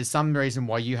don't know. There's some reason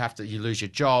why you lose your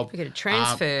job. You get a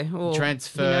transfer.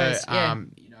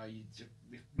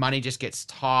 Money just gets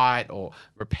tight or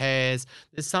repairs.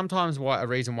 There's sometimes a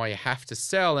reason why you have to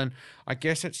sell. And I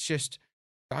guess it's just,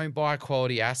 don't buy a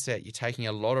quality asset. You're taking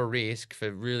a lot of risk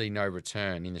for really no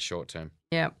return in the short term.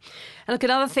 Yeah. And look,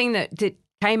 another thing that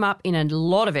came up in a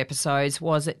lot of episodes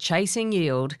was that chasing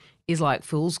yield is like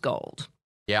fool's gold.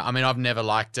 Yeah, I mean, I've never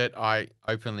liked it. I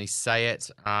openly say it,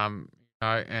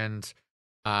 and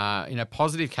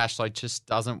positive cash flow just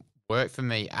doesn't work for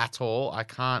me at all. I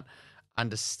can't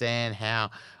understand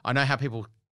how. I know how people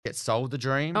get sold the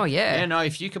dream. Oh, yeah. Yeah, no,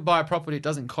 if you could buy a property, it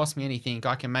doesn't cost me anything.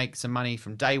 I can make some money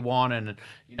from day one and,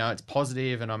 it's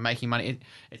positive and I'm making money.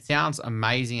 It sounds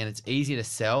amazing and it's easy to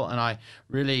sell. And I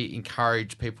really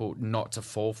encourage people not to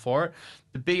fall for it.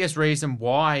 The biggest reason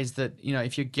why is that,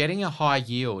 if you're getting a high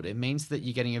yield, it means that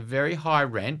you're getting a very high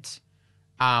rent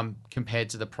compared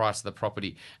to the price of the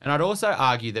property. And I'd also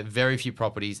argue that very few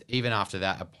properties, even after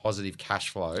that, are positive cash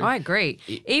flow. I agree.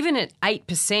 Even at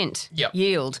 8%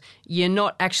 yield, you're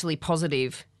not actually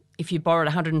positive if you borrowed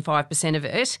 105% of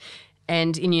it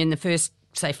and in the first,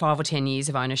 say, 5 or 10 years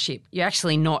of ownership. You're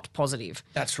actually not positive.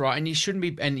 That's right. And you shouldn't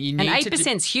be. And you need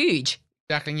 8%'s huge.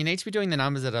 Exactly. And you need to be doing the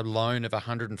numbers at a loan of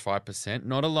 105%,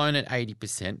 not a loan at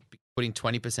 80%. Putting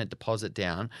 20% deposit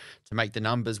down to make the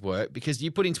numbers work, because you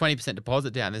put in 20%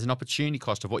 deposit down, there's an opportunity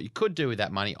cost of what you could do with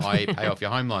that money, i.e. pay off your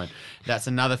home loan. That's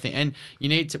another thing. And you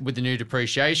need to, with the new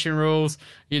depreciation rules,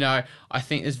 I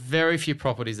think there's very few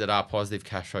properties that are positive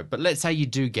cash flow. But let's say you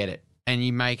do get it and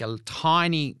you make a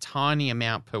tiny, tiny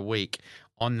amount per week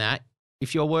on that.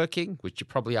 If you're working, which you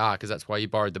probably are because that's why you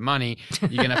borrowed the money, you're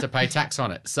going to have to pay tax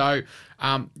on it. So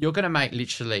you're going to make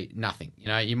literally nothing.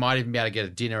 You might even be able to get a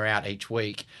dinner out each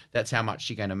week. That's how much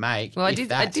you're going to make. Well, I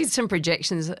did some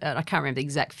projections. I can't remember the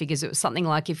exact figures. It was something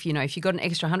like if you got an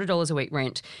extra $100 a week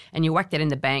rent and you whack that in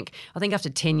the bank, I think after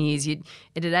 10 years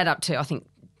it'd add up to, I think,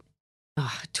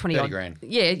 20 30 grand.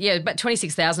 Yeah, but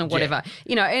 26,000 or whatever.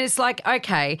 Yeah. And it's like,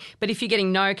 okay, but if you're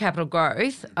getting no capital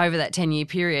growth over that 10-year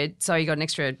period, so you got an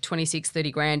extra 26,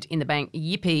 30 grand in the bank,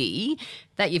 yippee,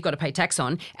 that you've got to pay tax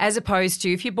on, as opposed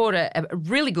to if you bought a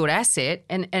really good asset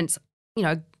and it's,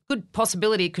 good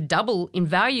possibility it could double in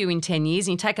value in 10 years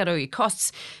and you take out all your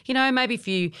costs, maybe if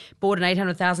you bought an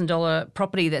 $800,000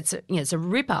 property that's, it's a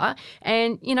ripper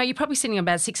and, you're probably sitting on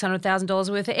about $600,000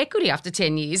 worth of equity after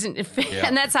 10 years and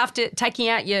that's after taking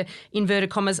out your inverted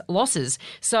commas losses.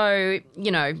 So,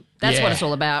 that's what it's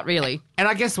all about really. And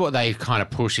I guess what they kind of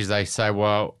push is they say,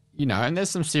 well, and there's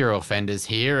some serial offenders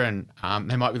here and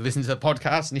they might be listening to the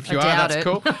podcast and if you are, that's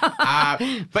cool.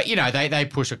 But, they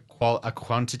push a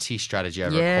quantity strategy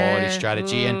over a quality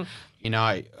strategy. And,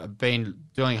 I've been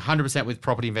doing 100% with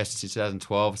property investors since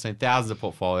 2012. I've seen thousands of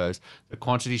portfolios. The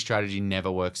quantity strategy never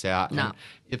works out. No. And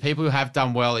the people who have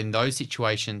done well in those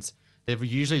situations, they've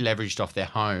usually leveraged off their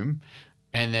home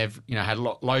and they've had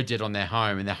low debt on their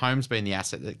home and their home's been the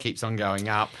asset that keeps on going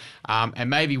up. And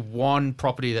maybe one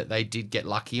property that they did get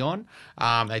lucky on,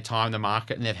 they timed the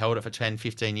market and they've held it for 10,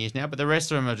 15 years now. But the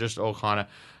rest of them are just all kind of,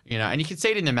 and you can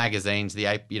see it in the magazines,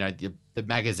 the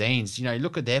magazines,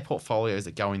 look at their portfolios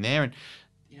that go in there and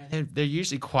they're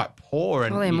usually quite poor.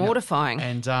 And, well, they're mortifying.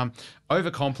 And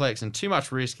over-complex and too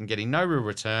much risk and getting no real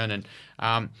return.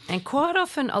 And quite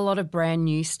often a lot of brand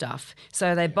new stuff.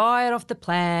 So they buy it off the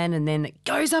plan and then it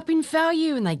goes up in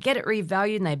value and they get it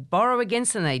revalued and they borrow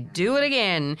against it and they do it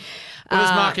again. Well,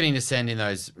 there's marketing to send in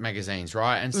those magazines,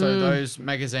 right? And so those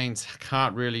magazines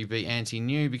can't really be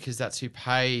anti-new because that's who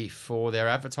pay for their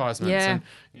advertisements. Yeah.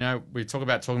 And, we talking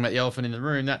about the elephant in the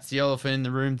room. That's the elephant in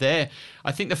the room there.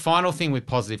 I think the final thing with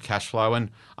positive cash flow, and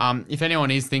if anyone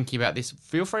is thinking about this,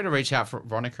 feel free to reach out for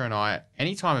Veronica and I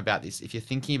anytime about this if you're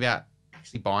thinking about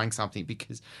actually buying something,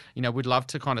 because we'd love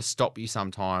to kind of stop you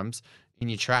sometimes in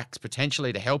your tracks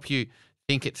potentially to help you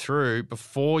think it through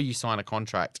before you sign a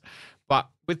contract. But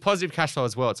with positive cash flow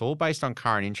as well, it's all based on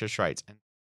current interest rates, and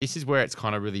this is where it's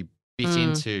kind of really bit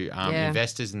into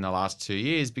investors in the last 2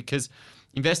 years, because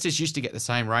investors used to get the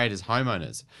same rate as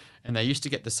homeowners, and they used to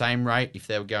get the same rate if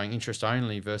they were going interest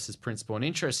only versus principal and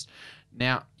interest.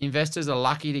 Now, investors are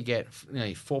lucky to get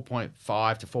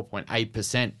 4.5 to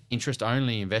 4.8%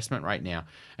 interest-only investment rate now,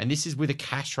 and this is with a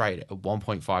cash rate of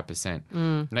 1.5%.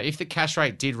 Now, if the cash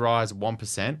rate did rise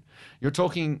 1%, you're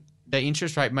talking the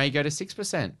interest rate may go to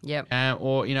 6%. Yep.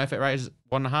 Or, if it raises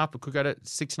 1.5%, it could go to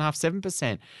 6.5%,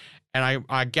 7%. And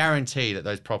I guarantee that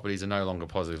those properties are no longer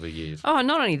positively geared. Oh,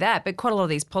 not only that, but quite a lot of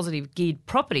these positive geared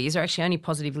properties are actually only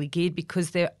positively geared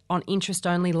because they're on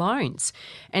interest-only loans.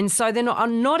 And so they're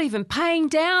not even paying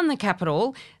down the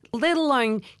capital, let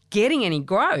alone getting any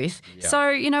growth. Yeah. So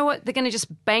you know what? They're going to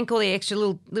just bank all the extra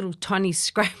little tiny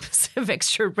scraps of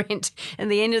extra rent at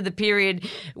the end of the period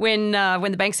when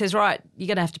the bank says, right, you're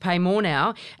going to have to pay more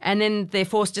now, and then they're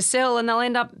forced to sell and they'll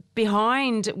end up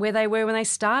behind where they were when they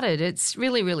started. It's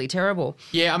really, really terrible.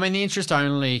 Yeah, I mean, the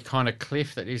interest-only kind of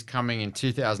cliff that is coming in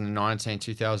 2019,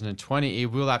 2020, it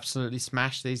will absolutely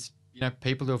smash these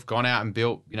people who have gone out and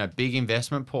built, big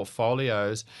investment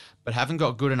portfolios, but haven't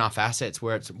got good enough assets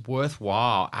where it's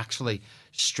worthwhile actually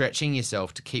stretching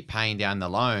yourself to keep paying down the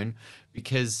loan,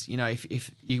 because,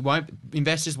 if you won't,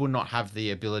 investors will not have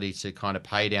the ability to kind of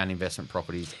pay down investment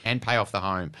properties and pay off the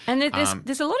home. And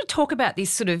there's a lot of talk about this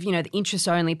sort of, the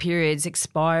interest-only periods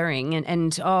expiring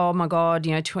and oh, my God,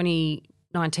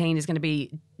 2019 is going to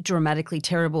be dramatically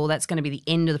terrible. That's going to be the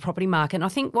end of the property market. And I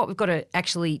think what we've got to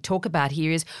actually talk about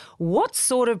here is what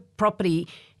sort of property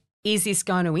is this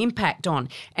going to impact on?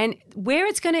 And where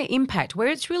it's going to impact, where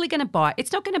it's really going to bite,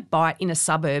 it's not going to bite in a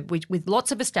suburb with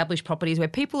lots of established properties where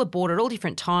people have bought at all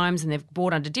different times and they've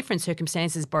bought under different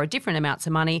circumstances, borrowed different amounts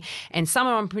of money, and some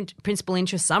are on principal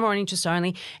interest, some are on interest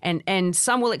only, and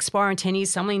some will expire in 10 years,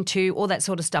 some in 2, all that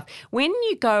sort of stuff. When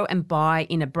you go and buy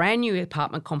in a brand new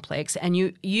apartment complex and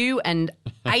you and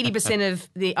 80% of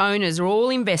the owners are all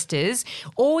investors,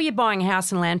 or you're buying a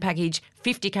house and land package,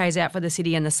 50K's out for the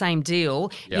city and the same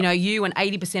deal, you and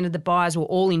 80% of the buyers were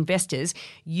all investors.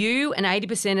 You and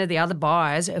 80% of the other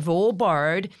buyers have all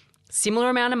borrowed similar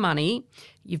amount of money.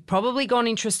 You've probably gone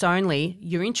interest only.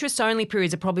 Your interest only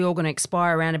periods are probably all going to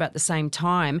expire around about the same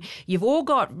time. You've all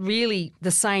got really the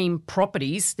same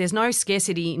properties. There's no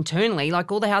scarcity internally.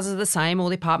 Like all the houses are the same, all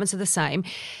the apartments are the same.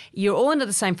 You're all under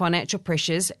the same financial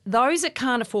pressures. Those that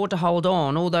can't afford to hold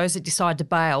on, or those that decide to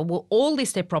bail, will all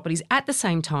list their properties at the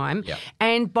same time. Yep.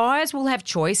 And buyers will have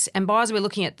choice, and buyers, we're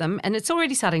looking at them, and it's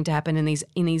already starting to happen in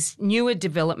these newer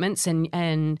developments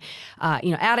and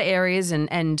outer areas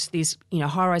and these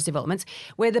high-rise developments,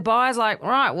 where the buyer's like,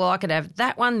 right, well, I could have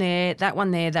that one there, that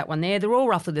one there, that one there. They're all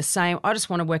roughly the same. I just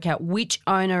want to work out which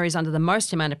owner is under the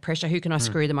most amount of pressure. Who can I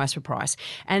screw the most for price?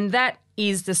 And that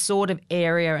is the sort of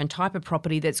area and type of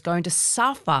property that's going to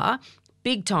suffer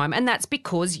big time. And that's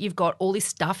because you've got all this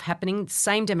stuff happening,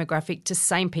 same demographic to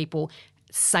same people,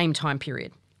 same time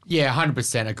period. Yeah,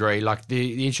 100% agree. Like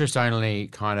the interest-only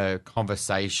kind of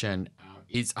conversation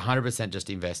is 100% just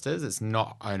investors. It's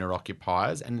not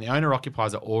owner-occupiers. And the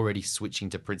owner-occupiers are already switching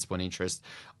to principal and interest,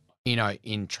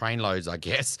 in trainloads, I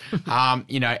guess.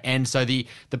 And so the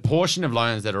portion of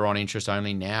loans that are on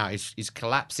interest-only now is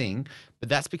collapsing. But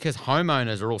that's because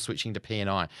homeowners are all switching to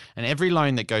P&I. And every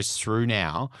loan that goes through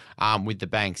now with the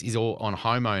banks is all on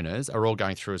homeowners, are all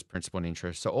going through as principal and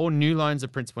interest. So all new loans are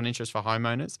principal and interest for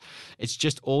homeowners. It's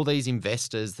just all these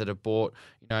investors that have bought,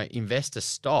 investor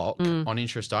stock on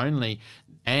interest only,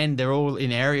 and they're all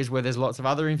in areas where there's lots of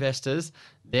other investors.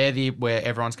 They're where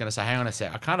everyone's going to say, hang on a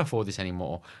sec, I can't afford this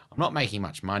anymore. I'm not making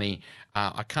much money.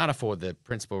 I can't afford the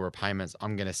principal repayments.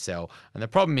 I'm going to sell. And the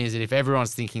problem is that if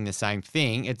everyone's thinking the same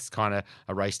thing, it's kind of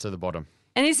a race to the bottom.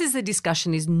 And this is the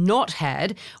discussion is not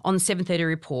had on the 7:30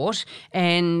 report,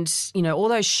 and all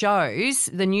those shows,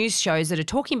 the news shows that are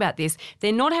talking about this,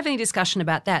 they're not having a discussion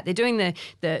about that. They're doing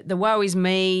the woe is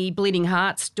me, bleeding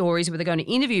heart stories where they're going to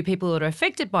interview people that are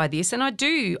affected by this, and I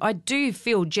do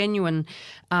feel genuine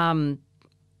angst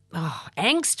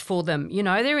for them.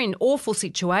 They're in awful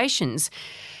situations.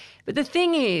 But the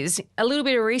thing is, a little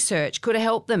bit of research could have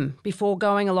helped them before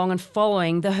going along and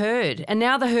following the herd. And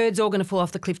now the herd's all going to fall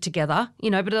off the cliff together,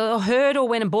 but the herd all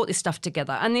went and bought this stuff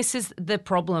together. And this is the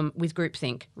problem with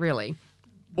groupthink, really.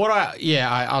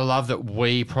 I love that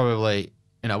we probably,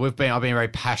 I've been very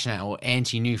passionate or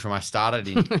anti-new from I started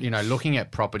in, looking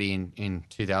at property in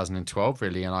 2012,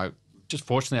 really. And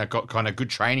fortunately, I got kind of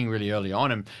good training really early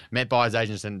on and met buyers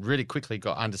agents and really quickly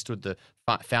understood the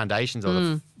foundations or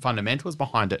the fundamentals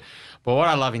behind it. But what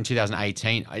I love in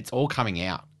 2018, it's all coming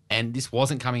out. And this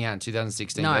wasn't coming out in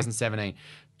 2016, 2017.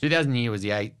 2000 was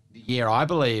the year, I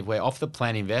believe, where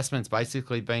off-the-plan investments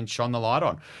basically been shone the light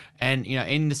on. And,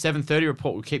 in the 7:30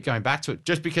 report, we keep going back to it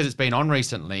just because it's been on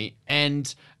recently.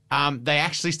 And they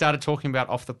actually started talking about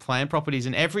off-the-plan properties.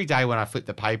 And every day when I flip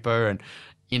the paper and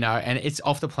it's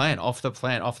off the plan.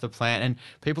 And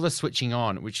people are switching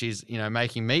on, which is,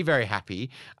 making me very happy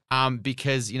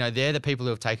because, they're the people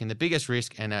who have taken the biggest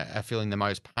risk and are feeling the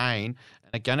most pain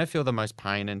and are going to feel the most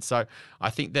pain. And so I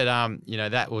think that,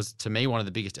 that was, to me, one of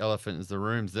the biggest elephants in the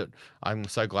rooms that I'm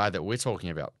so glad that we're talking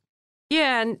about.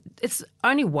 Yeah, and it's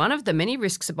only one of the many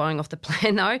risks of buying off the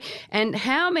plan, though. And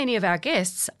how many of our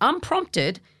guests,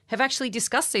 unprompted, have actually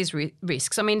discussed these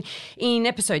risks. I mean, in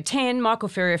episode 10, Michael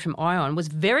Ferrier from Ion was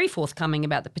very forthcoming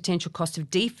about the potential cost of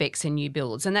defects in new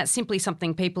builds, and that's simply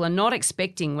something people are not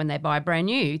expecting when they buy brand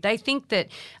new. They think that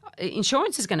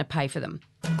insurance is going to pay for them.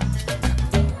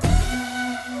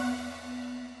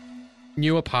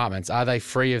 New apartments, are they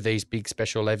free of these big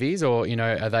special levies or,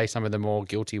 are they some of the more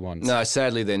guilty ones? No,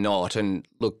 sadly they're not. And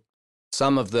look,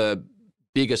 some of the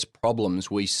biggest problems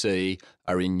we see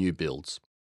are in new builds.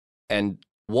 And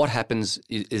what happens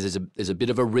is there's a bit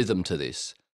of a rhythm to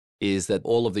this, is that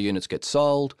all of the units get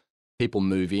sold, people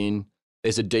move in,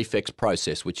 there's a defects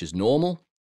process, which is normal.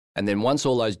 And then once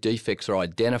all those defects are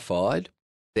identified,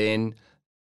 then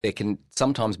there can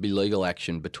sometimes be legal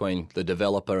action between the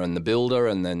developer and the builder,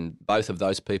 and then both of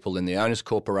those people in the owner's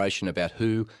corporation about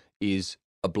who is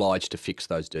obliged to fix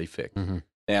those defects. Mm-hmm.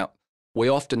 Now, we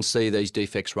often see these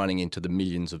defects running into the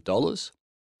millions of dollars,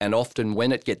 and often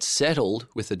when it gets settled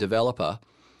with the developer,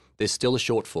 there's still a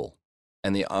shortfall,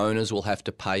 and the owners will have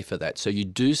to pay for that. So you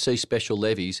do see special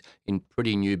levies in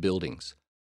pretty new buildings.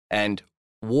 And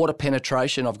water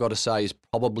penetration, I've got to say, is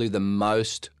probably the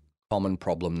most common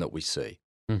problem that we see.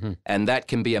 Mm-hmm. And that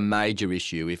can be a major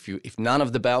issue. If none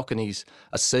of the balconies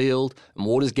are sealed and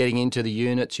water's getting into the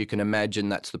units, you can imagine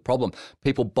that's the problem.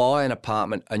 People buy an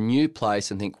apartment, a new place,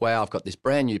 and think, wow, I've got this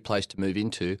brand new place to move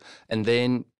into. And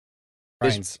then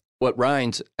Rains. It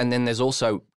rains. And then there's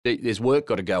work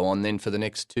got to go on then for the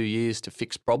next 2 years to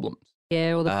fix problems.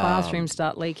 Yeah, or the bathrooms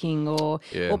start leaking or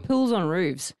pools on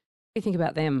roofs. What do you think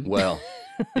about them? Well,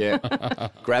 yeah,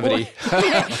 gravity.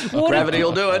 Gravity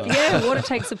will do it. Yeah, water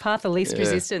takes the path of least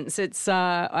resistance. It's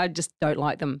I just don't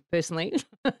like them personally.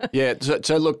 Yeah,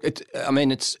 so look, it's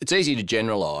easy to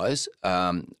generalise,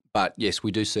 but yes,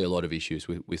 we do see a lot of issues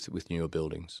with newer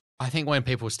buildings. I think when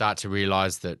people start to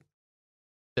realise that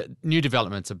new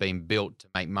developments are being built to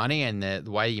make money, and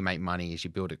the way you make money is you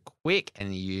build it quick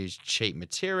and you use cheap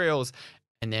materials,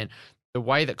 and then the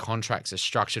way that contracts are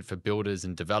structured for builders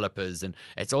and developers, and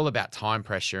it's all about time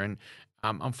pressure. And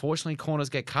unfortunately, corners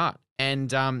get cut, and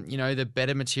the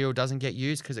better material doesn't get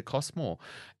used because it costs more.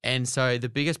 And so the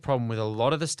biggest problem with a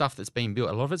lot of the stuff that's being built,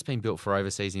 a lot of it's being built for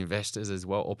overseas investors as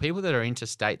well, or people that are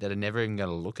interstate that are never even going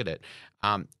to look at it.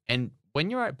 And when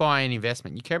you're buying an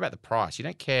investment, you care about the price. You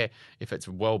don't care if it's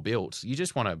well built. You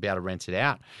just want to be able to rent it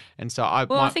out. And so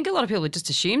I think a lot of people just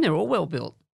assume they're all well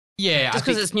built. Yeah. Just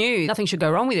because it's new, nothing should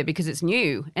go wrong with it because it's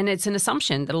new. And it's an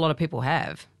assumption that a lot of people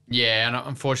have. Yeah, and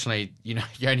unfortunately, you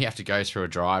only have to go through a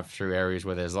drive through areas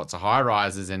where there's lots of high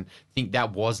rises and think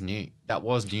that was new. That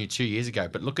was new 2 years ago,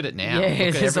 but look at it now.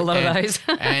 Yeah, there's a lot of those.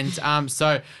 And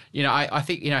so, I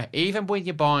think, even when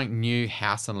you're buying new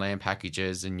house and land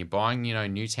packages and you're buying, new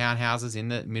townhouses in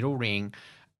the middle ring,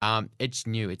 it's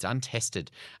new, it's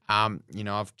untested.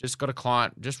 I've just got a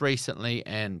client just recently,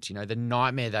 and the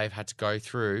nightmare they've had to go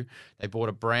through. They bought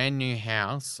a brand new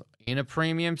house in a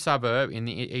premium suburb in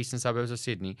the eastern suburbs of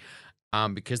Sydney,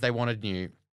 because they wanted new.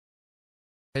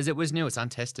 Because it was new, it's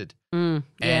untested. And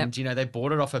they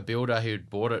bought it off a builder who'd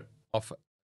bought it off a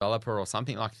developer or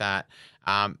something like that.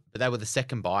 But they were the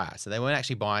second buyer, so they weren't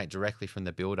actually buying it directly from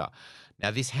the builder. Now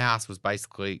this house was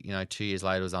basically, 2 years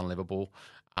later, it was unlivable.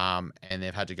 And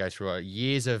they've had to go through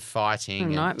years of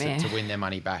fighting to win their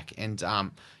money back. And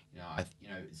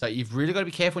so you've really got to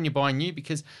be careful when you're buying new,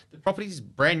 because the property's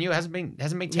brand new, hasn't been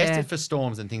tested for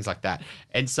storms and things like that.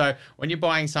 And so when you're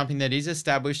buying something that is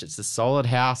established, it's a solid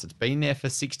house, it's been there for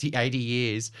 60, 80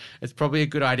 years, it's probably a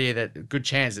good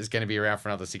chance it's going to be around for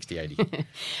another 60, 80.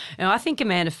 Now, I think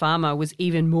Amanda Farmer was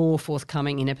even more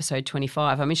forthcoming in episode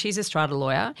 25. I mean, she's a strata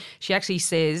lawyer. She actually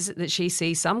says that she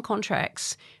sees some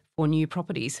contracts for new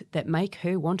properties that make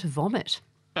her want to vomit.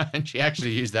 And she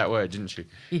actually used that word, didn't she?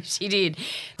 Yes, she did.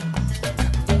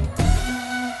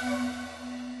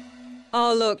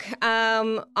 Oh, look,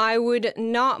 I would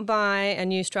not buy a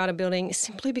new strata building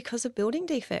simply because of building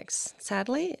defects,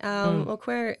 sadly. Look,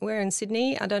 we're in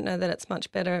Sydney. I don't know that it's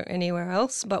much better anywhere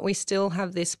else, but we still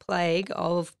have this plague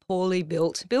of poorly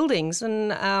built buildings.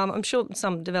 And I'm sure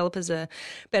some developers are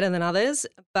better than others,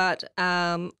 but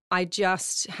I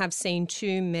just have seen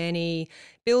too many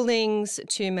buildings,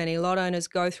 too many lot owners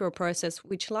go through a process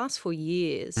which lasts for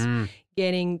years.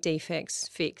 Getting defects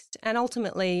fixed. And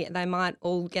ultimately, they might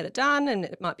all get it done and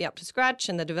it might be up to scratch,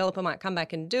 and the developer might come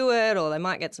back and do it, or they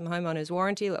might get some homeowner's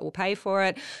warranty that will pay for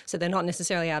it. So they're not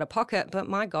necessarily out of pocket. But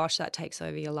my gosh, that takes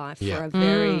over your life for a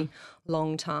very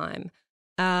long time.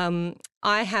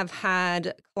 I have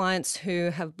had clients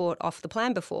who have bought off the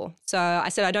plan before. So I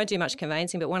said I don't do much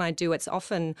conveyancing, but when I do, it's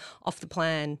often off the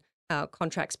plan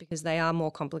contracts because they are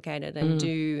more complicated and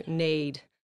do need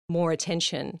more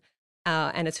attention.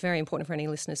 And it's very important for any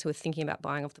listeners who are thinking about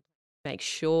buying off the plan. Make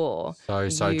sure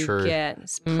you true.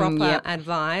 get proper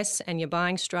advice, and you're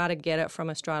buying strata, get it from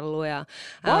a strata lawyer.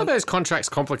 Why are those contracts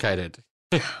complicated?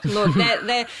 Look,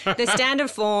 they're standard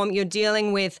form. You're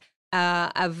dealing with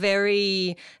a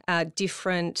very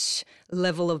different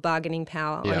level of bargaining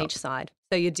power on each side.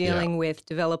 So you're dealing with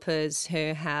developers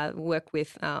who work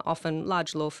with often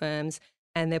large law firms,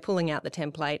 and they're pulling out the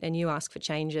template, and you ask for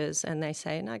changes and they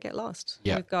say, no, get lost.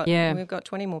 We've got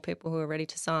 20 more people who are ready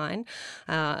to sign.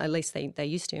 At least they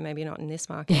used to, maybe not in this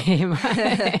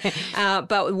market.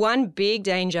 But one big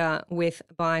danger with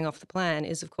buying off the plan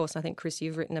is, of course, I think, Chris,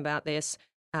 you've written about this,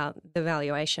 the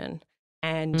valuation.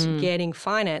 and getting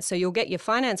finance. So you'll get your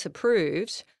finance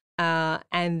approved,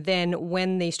 and then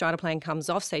when the strata plan comes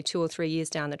off, say 2 or 3 years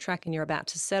down the track and you're about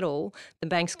to settle, the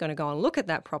bank's going to go and look at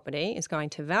that property, is going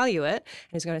to value it,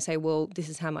 and is going to say, well, this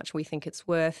is how much we think it's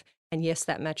worth. And yes,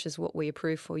 that matches what we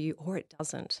approve for you, or it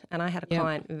doesn't. And I had a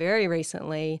client very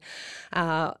recently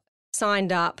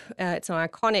signed up. It's an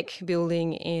iconic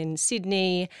building in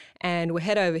Sydney, and we're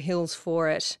head over heels for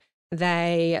it.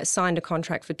 They signed a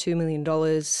contract for $2 million.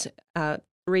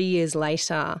 3 years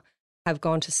later, have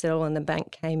gone to settle, and the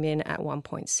bank came in at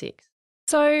 1.6.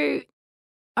 So,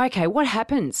 okay, what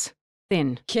happens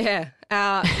then? Yeah,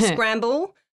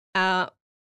 scramble.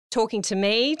 Talking to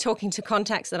me, talking to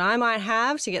contacts that I might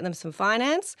have to get them some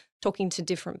finance, talking to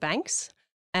different banks.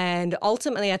 And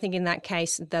ultimately, I think in that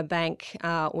case, the bank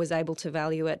was able to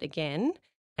value it again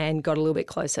and got a little bit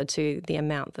closer to the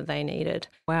amount that they needed.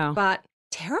 Wow. But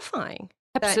terrifying.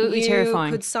 Absolutely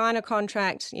terrifying. You could sign a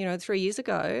contract, 3 years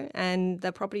ago, and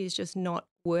the property is just not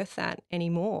worth that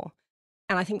anymore.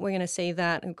 And I think we're going to see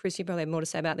that, and Chris, you probably have more to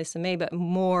say about this than me, but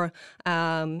more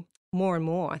and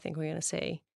more I think we're going to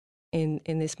see in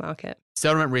this market.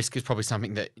 Settlement risk is probably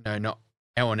something that, not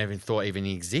anyone even thought even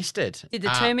existed. Did the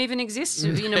term even exist,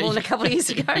 more than a couple of years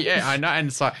ago? Yeah, I know. And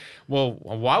it's like, well,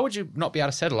 why would you not be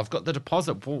able to settle? I've got the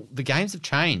deposit. Well, the games have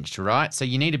changed, right? So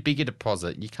you need a bigger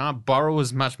deposit. You can't borrow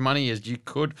as much money as you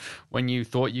could when you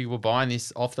thought you were buying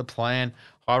this off the plan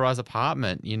high-rise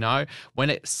apartment, When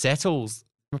it settles,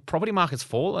 the property market's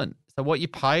fallen. So what you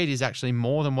paid is actually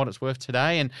more than what it's worth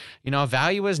today. And, a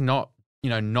valuer's not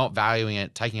valuing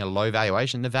it, taking a low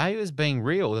valuation. The value is being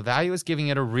real. The value is giving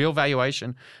it a real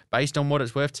valuation based on what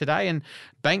it's worth today. And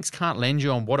banks can't lend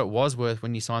you on what it was worth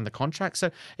when you signed the contract. So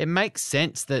it makes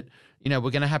sense that, we're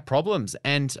going to have problems.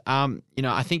 And,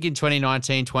 I think in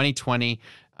 2019, 2020,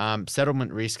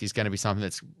 settlement risk is going to be something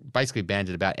that's basically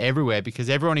banded about everywhere because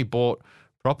everyone who bought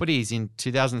properties in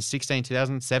 2016,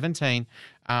 2017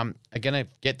 are going to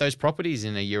get those properties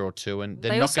in a year or two, and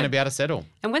they're not going to be able to settle.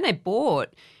 And when they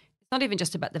bought, not even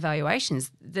just about the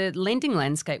valuations. The lending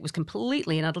landscape was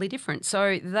completely and utterly different.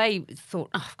 So they thought,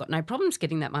 I've got no problems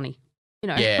getting that money.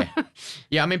 Yeah.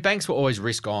 Yeah, I mean, banks were always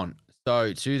risk on.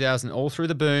 So 2000, all through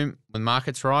the boom, when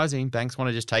markets rising, banks want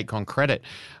to just take on credit.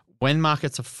 When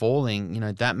markets are falling,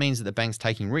 that means that the bank's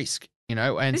taking risk,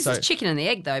 And this is chicken and the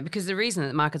egg, though, because the reason that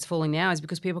the market's falling now is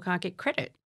because people can't get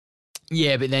credit.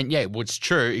 Yeah, but then, well, it's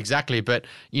true, exactly. But,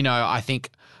 I think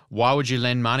why would you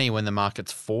lend money when the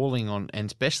market's falling and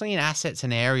especially in assets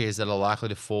and areas that are likely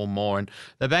to fall more? And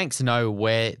the banks know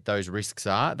where those risks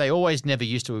are. They always never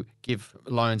used to give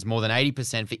loans more than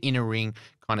 80% for inner ring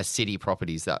kind of city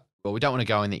properties we don't want to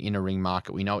go in the inner ring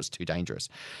market. We know it's too dangerous.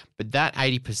 But that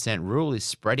 80% rule is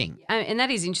spreading. And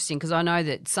that is interesting because I know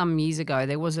that some years ago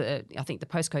there was I think the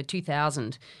postcode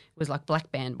 2000 was like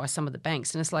black banned by some of the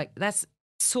banks. And it's like, that's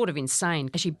sort of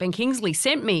insane. Actually, Ben Kingsley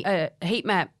sent me a heat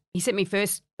map. He sent me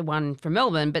first the one from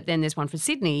Melbourne, but then there's one for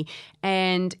Sydney.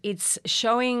 And it's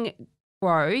showing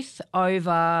growth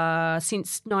over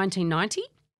since 1990.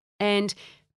 And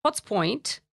Potts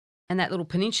Point and that little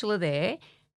peninsula there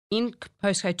in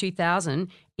postcode 2000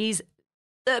 is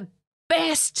the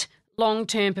best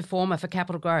long-term performer for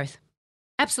capital growth.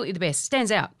 Absolutely the best.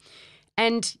 Stands out.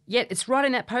 And yet it's right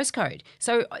in that postcode.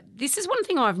 So this is one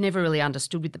thing I've never really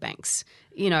understood with the banks,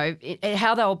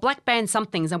 how they'll black ban some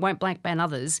things and won't black ban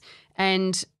others.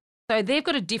 And so they've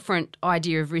got a different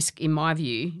idea of risk, in my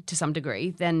view, to some degree,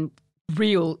 than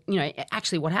real,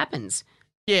 actually what happens.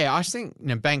 Yeah, I think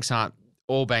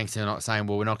all banks are not saying,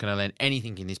 well, we're not going to lend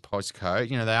anything in this postcode.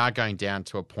 They are going down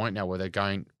to a point now where they're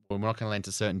going, well, we're not going to lend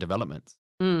to certain developments.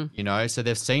 So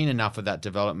they've seen enough of that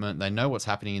development. They know what's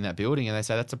happening in that building and they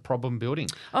say that's a problem building.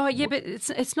 Oh, yeah, but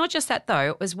it's not just that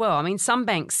though as well. I mean, some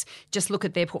banks just look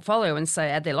at their portfolio and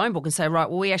say, add their loan book and say, right,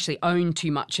 well, we actually own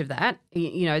too much of that.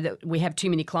 That we have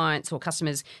too many clients or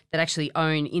customers that actually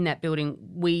own in that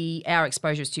building. Our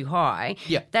exposure is too high.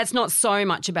 Yeah. That's not so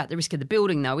much about the risk of the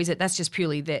building though, is it? That's just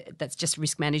purely that's just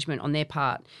risk management on their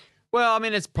part. Well, I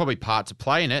mean, it's probably part to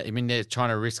play in it. I mean, they're trying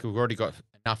to risk, we've already got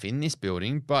enough in this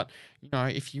building, but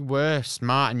if you were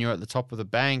smart and you're at the top of the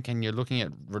bank and you're looking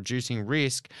at reducing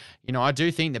risk, I do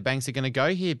think that banks are going to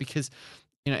go here because,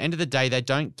 end of the day, they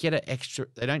don't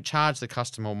charge the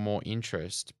customer more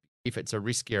interest if it's a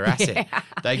riskier asset. Yeah.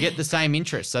 They get the same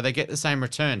interest, so they get the same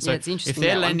return. So it's interesting if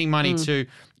they're lending money to,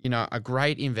 a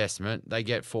great investment, they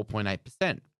get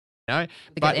 4.8%. They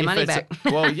get their money back.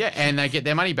 And they get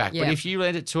their money back. Yeah. But if you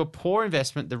lend it to a poor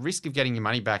investment, the risk of getting your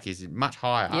money back is much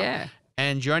higher. Yeah.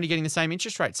 And you're only getting the same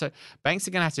interest rate. So banks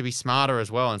are going to have to be smarter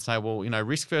as well and say, well,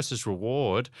 risk versus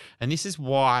reward. And this is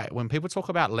why when people talk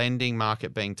about lending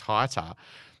market being tighter,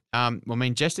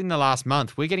 Just in the last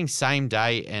month, we're getting same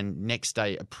day and next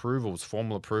day approvals,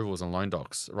 formal approvals on loan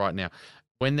docs right now.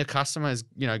 When the customer's,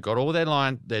 got all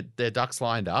their ducks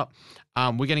lined up,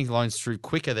 we're getting loans through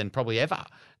quicker than probably ever.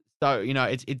 So,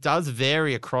 it does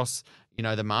vary across,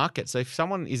 the market. So if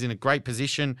someone is in a great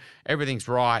position, everything's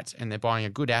right, and they're buying a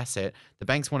good asset, the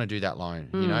banks want to do that loan,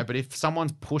 But if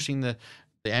someone's pushing the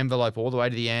envelope all the way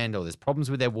to the end, or there's problems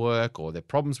with their work, or there's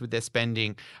problems with their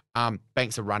spending,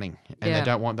 banks are running and they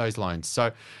don't want those loans.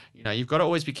 So, you've got to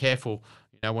always be careful,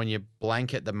 when you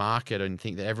blanket the market and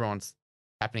think that everyone's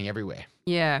happening everywhere.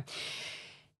 Yeah.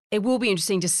 It will be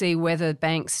interesting to see whether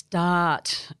banks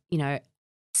start,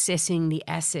 assessing the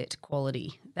asset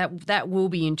quality. That will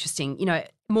be interesting,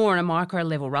 more on a micro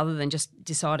level rather than just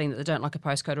deciding that they don't like a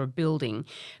postcode or a building.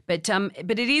 But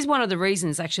it is one of the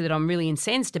reasons actually that I'm really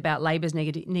incensed about Labor's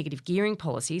negative gearing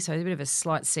policy. So a bit of a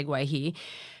slight segue here,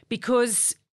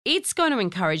 because it's going to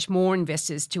encourage more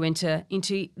investors to enter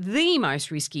into the most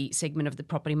risky segment of the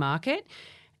property market.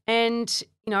 And,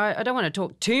 I don't want to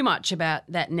talk too much about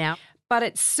that now, but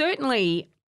it's certainly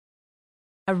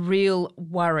a real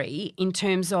worry in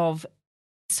terms of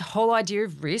this whole idea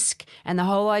of risk and the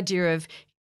whole idea of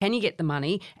can you get the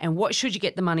money and what should you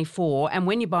get the money for? And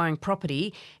when you're buying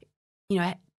property,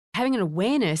 having an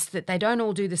awareness that they don't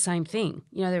all do the same thing.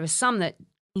 There are some that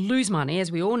lose money,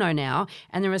 as we all know now,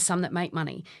 and there are some that make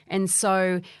money. And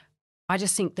so I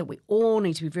just think that we all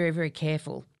need to be very, very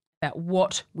careful about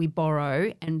what we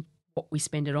borrow and what we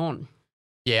spend it on.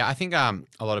 Yeah, I think a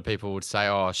lot of people would say,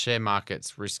 share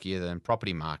market's riskier than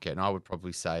property market. And I would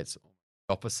probably say it's the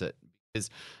opposite because,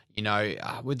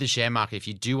 with the share market, if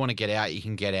you do want to get out, you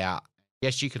can get out.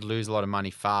 Yes, you could lose a lot of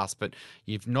money fast, but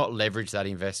you've not leveraged that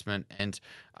investment. And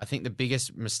I think the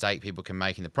biggest mistake people can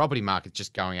make in the property market is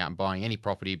just going out and buying any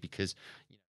property because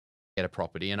you get a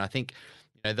property. And I think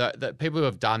the people who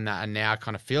have done that are now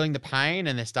kind of feeling the pain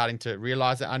and they're starting to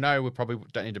realize that. I know we probably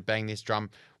don't need to bang this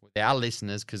drum with our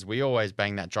listeners because we always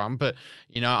bang that drum. But,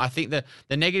 I think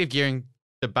the negative gearing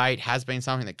debate has been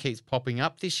something that keeps popping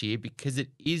up this year because it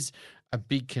is a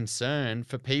big concern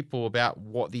for people about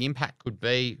what the impact could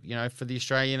be, for the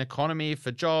Australian economy,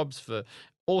 for jobs, for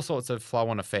all sorts of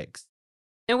flow-on effects.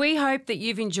 Now, we hope that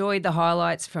you've enjoyed the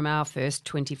highlights from our first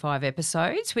 25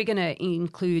 episodes. We're going to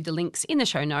include the links in the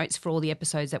show notes for all the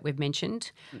episodes that we've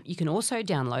mentioned. You can also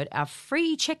download our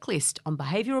free checklist on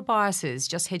behavioural biases.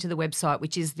 Just head to the website,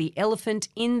 which is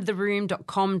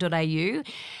theelephantintheroom.com.au.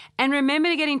 And remember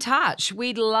to get in touch.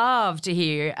 We'd love to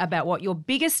hear about what your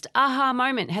biggest aha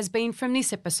moment has been from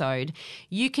this episode.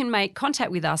 You can make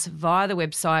contact with us via the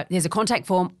website. There's a contact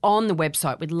form on the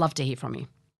website. We'd love to hear from you.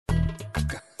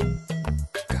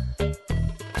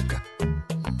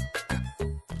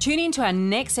 Tune in to our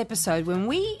next episode when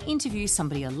we interview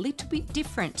somebody a little bit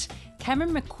different.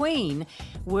 Cameron McQueen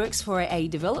works for a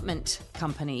development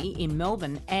company in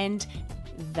Melbourne and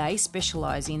they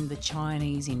specialise in the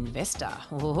Chinese investor.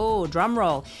 Oh, drum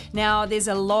roll. Now, there's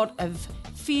a lot of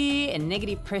fear and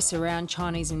negative press around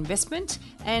Chinese investment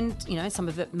and, some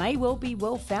of it may well be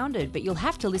well-founded, but you'll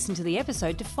have to listen to the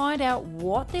episode to find out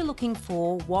what they're looking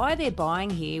for, why they're buying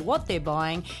here, what they're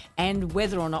buying, and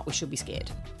whether or not we should be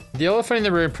scared. The Elephant in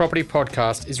the Room Property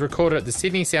Podcast is recorded at the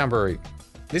Sydney Sound Brewery.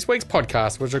 This week's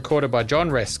podcast was recorded by John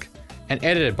Resk and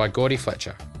edited by Gordy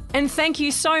Fletcher. And thank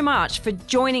you so much for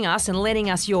joining us and lending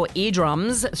us your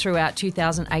eardrums throughout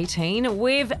 2018.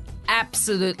 We've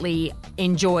absolutely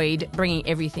enjoyed bringing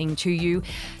everything to you.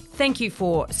 Thank you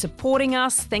for supporting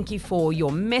us. Thank you for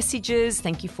your messages.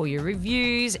 Thank you for your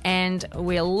reviews. And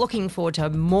we're looking forward to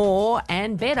more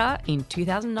and better in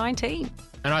 2019.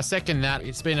 And I second that.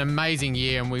 It's been an amazing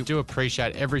year and we do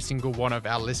appreciate every single one of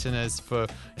our listeners for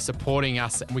supporting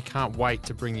us. We can't wait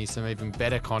to bring you some even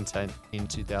better content in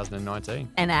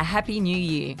 2019. And a Happy New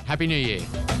Year. Happy New Year.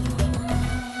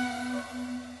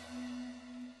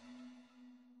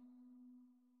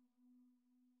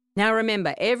 Now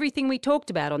remember, everything we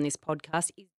talked about on this podcast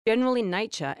is general in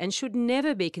nature and should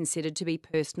never be considered to be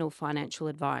personal financial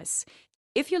advice.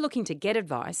 If you're looking to get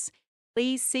advice,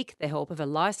 please seek the help of a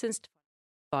licensed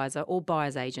advisor or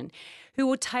buyer's agent who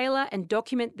will tailor and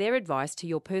document their advice to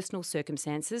your personal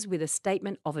circumstances with a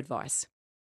statement of advice.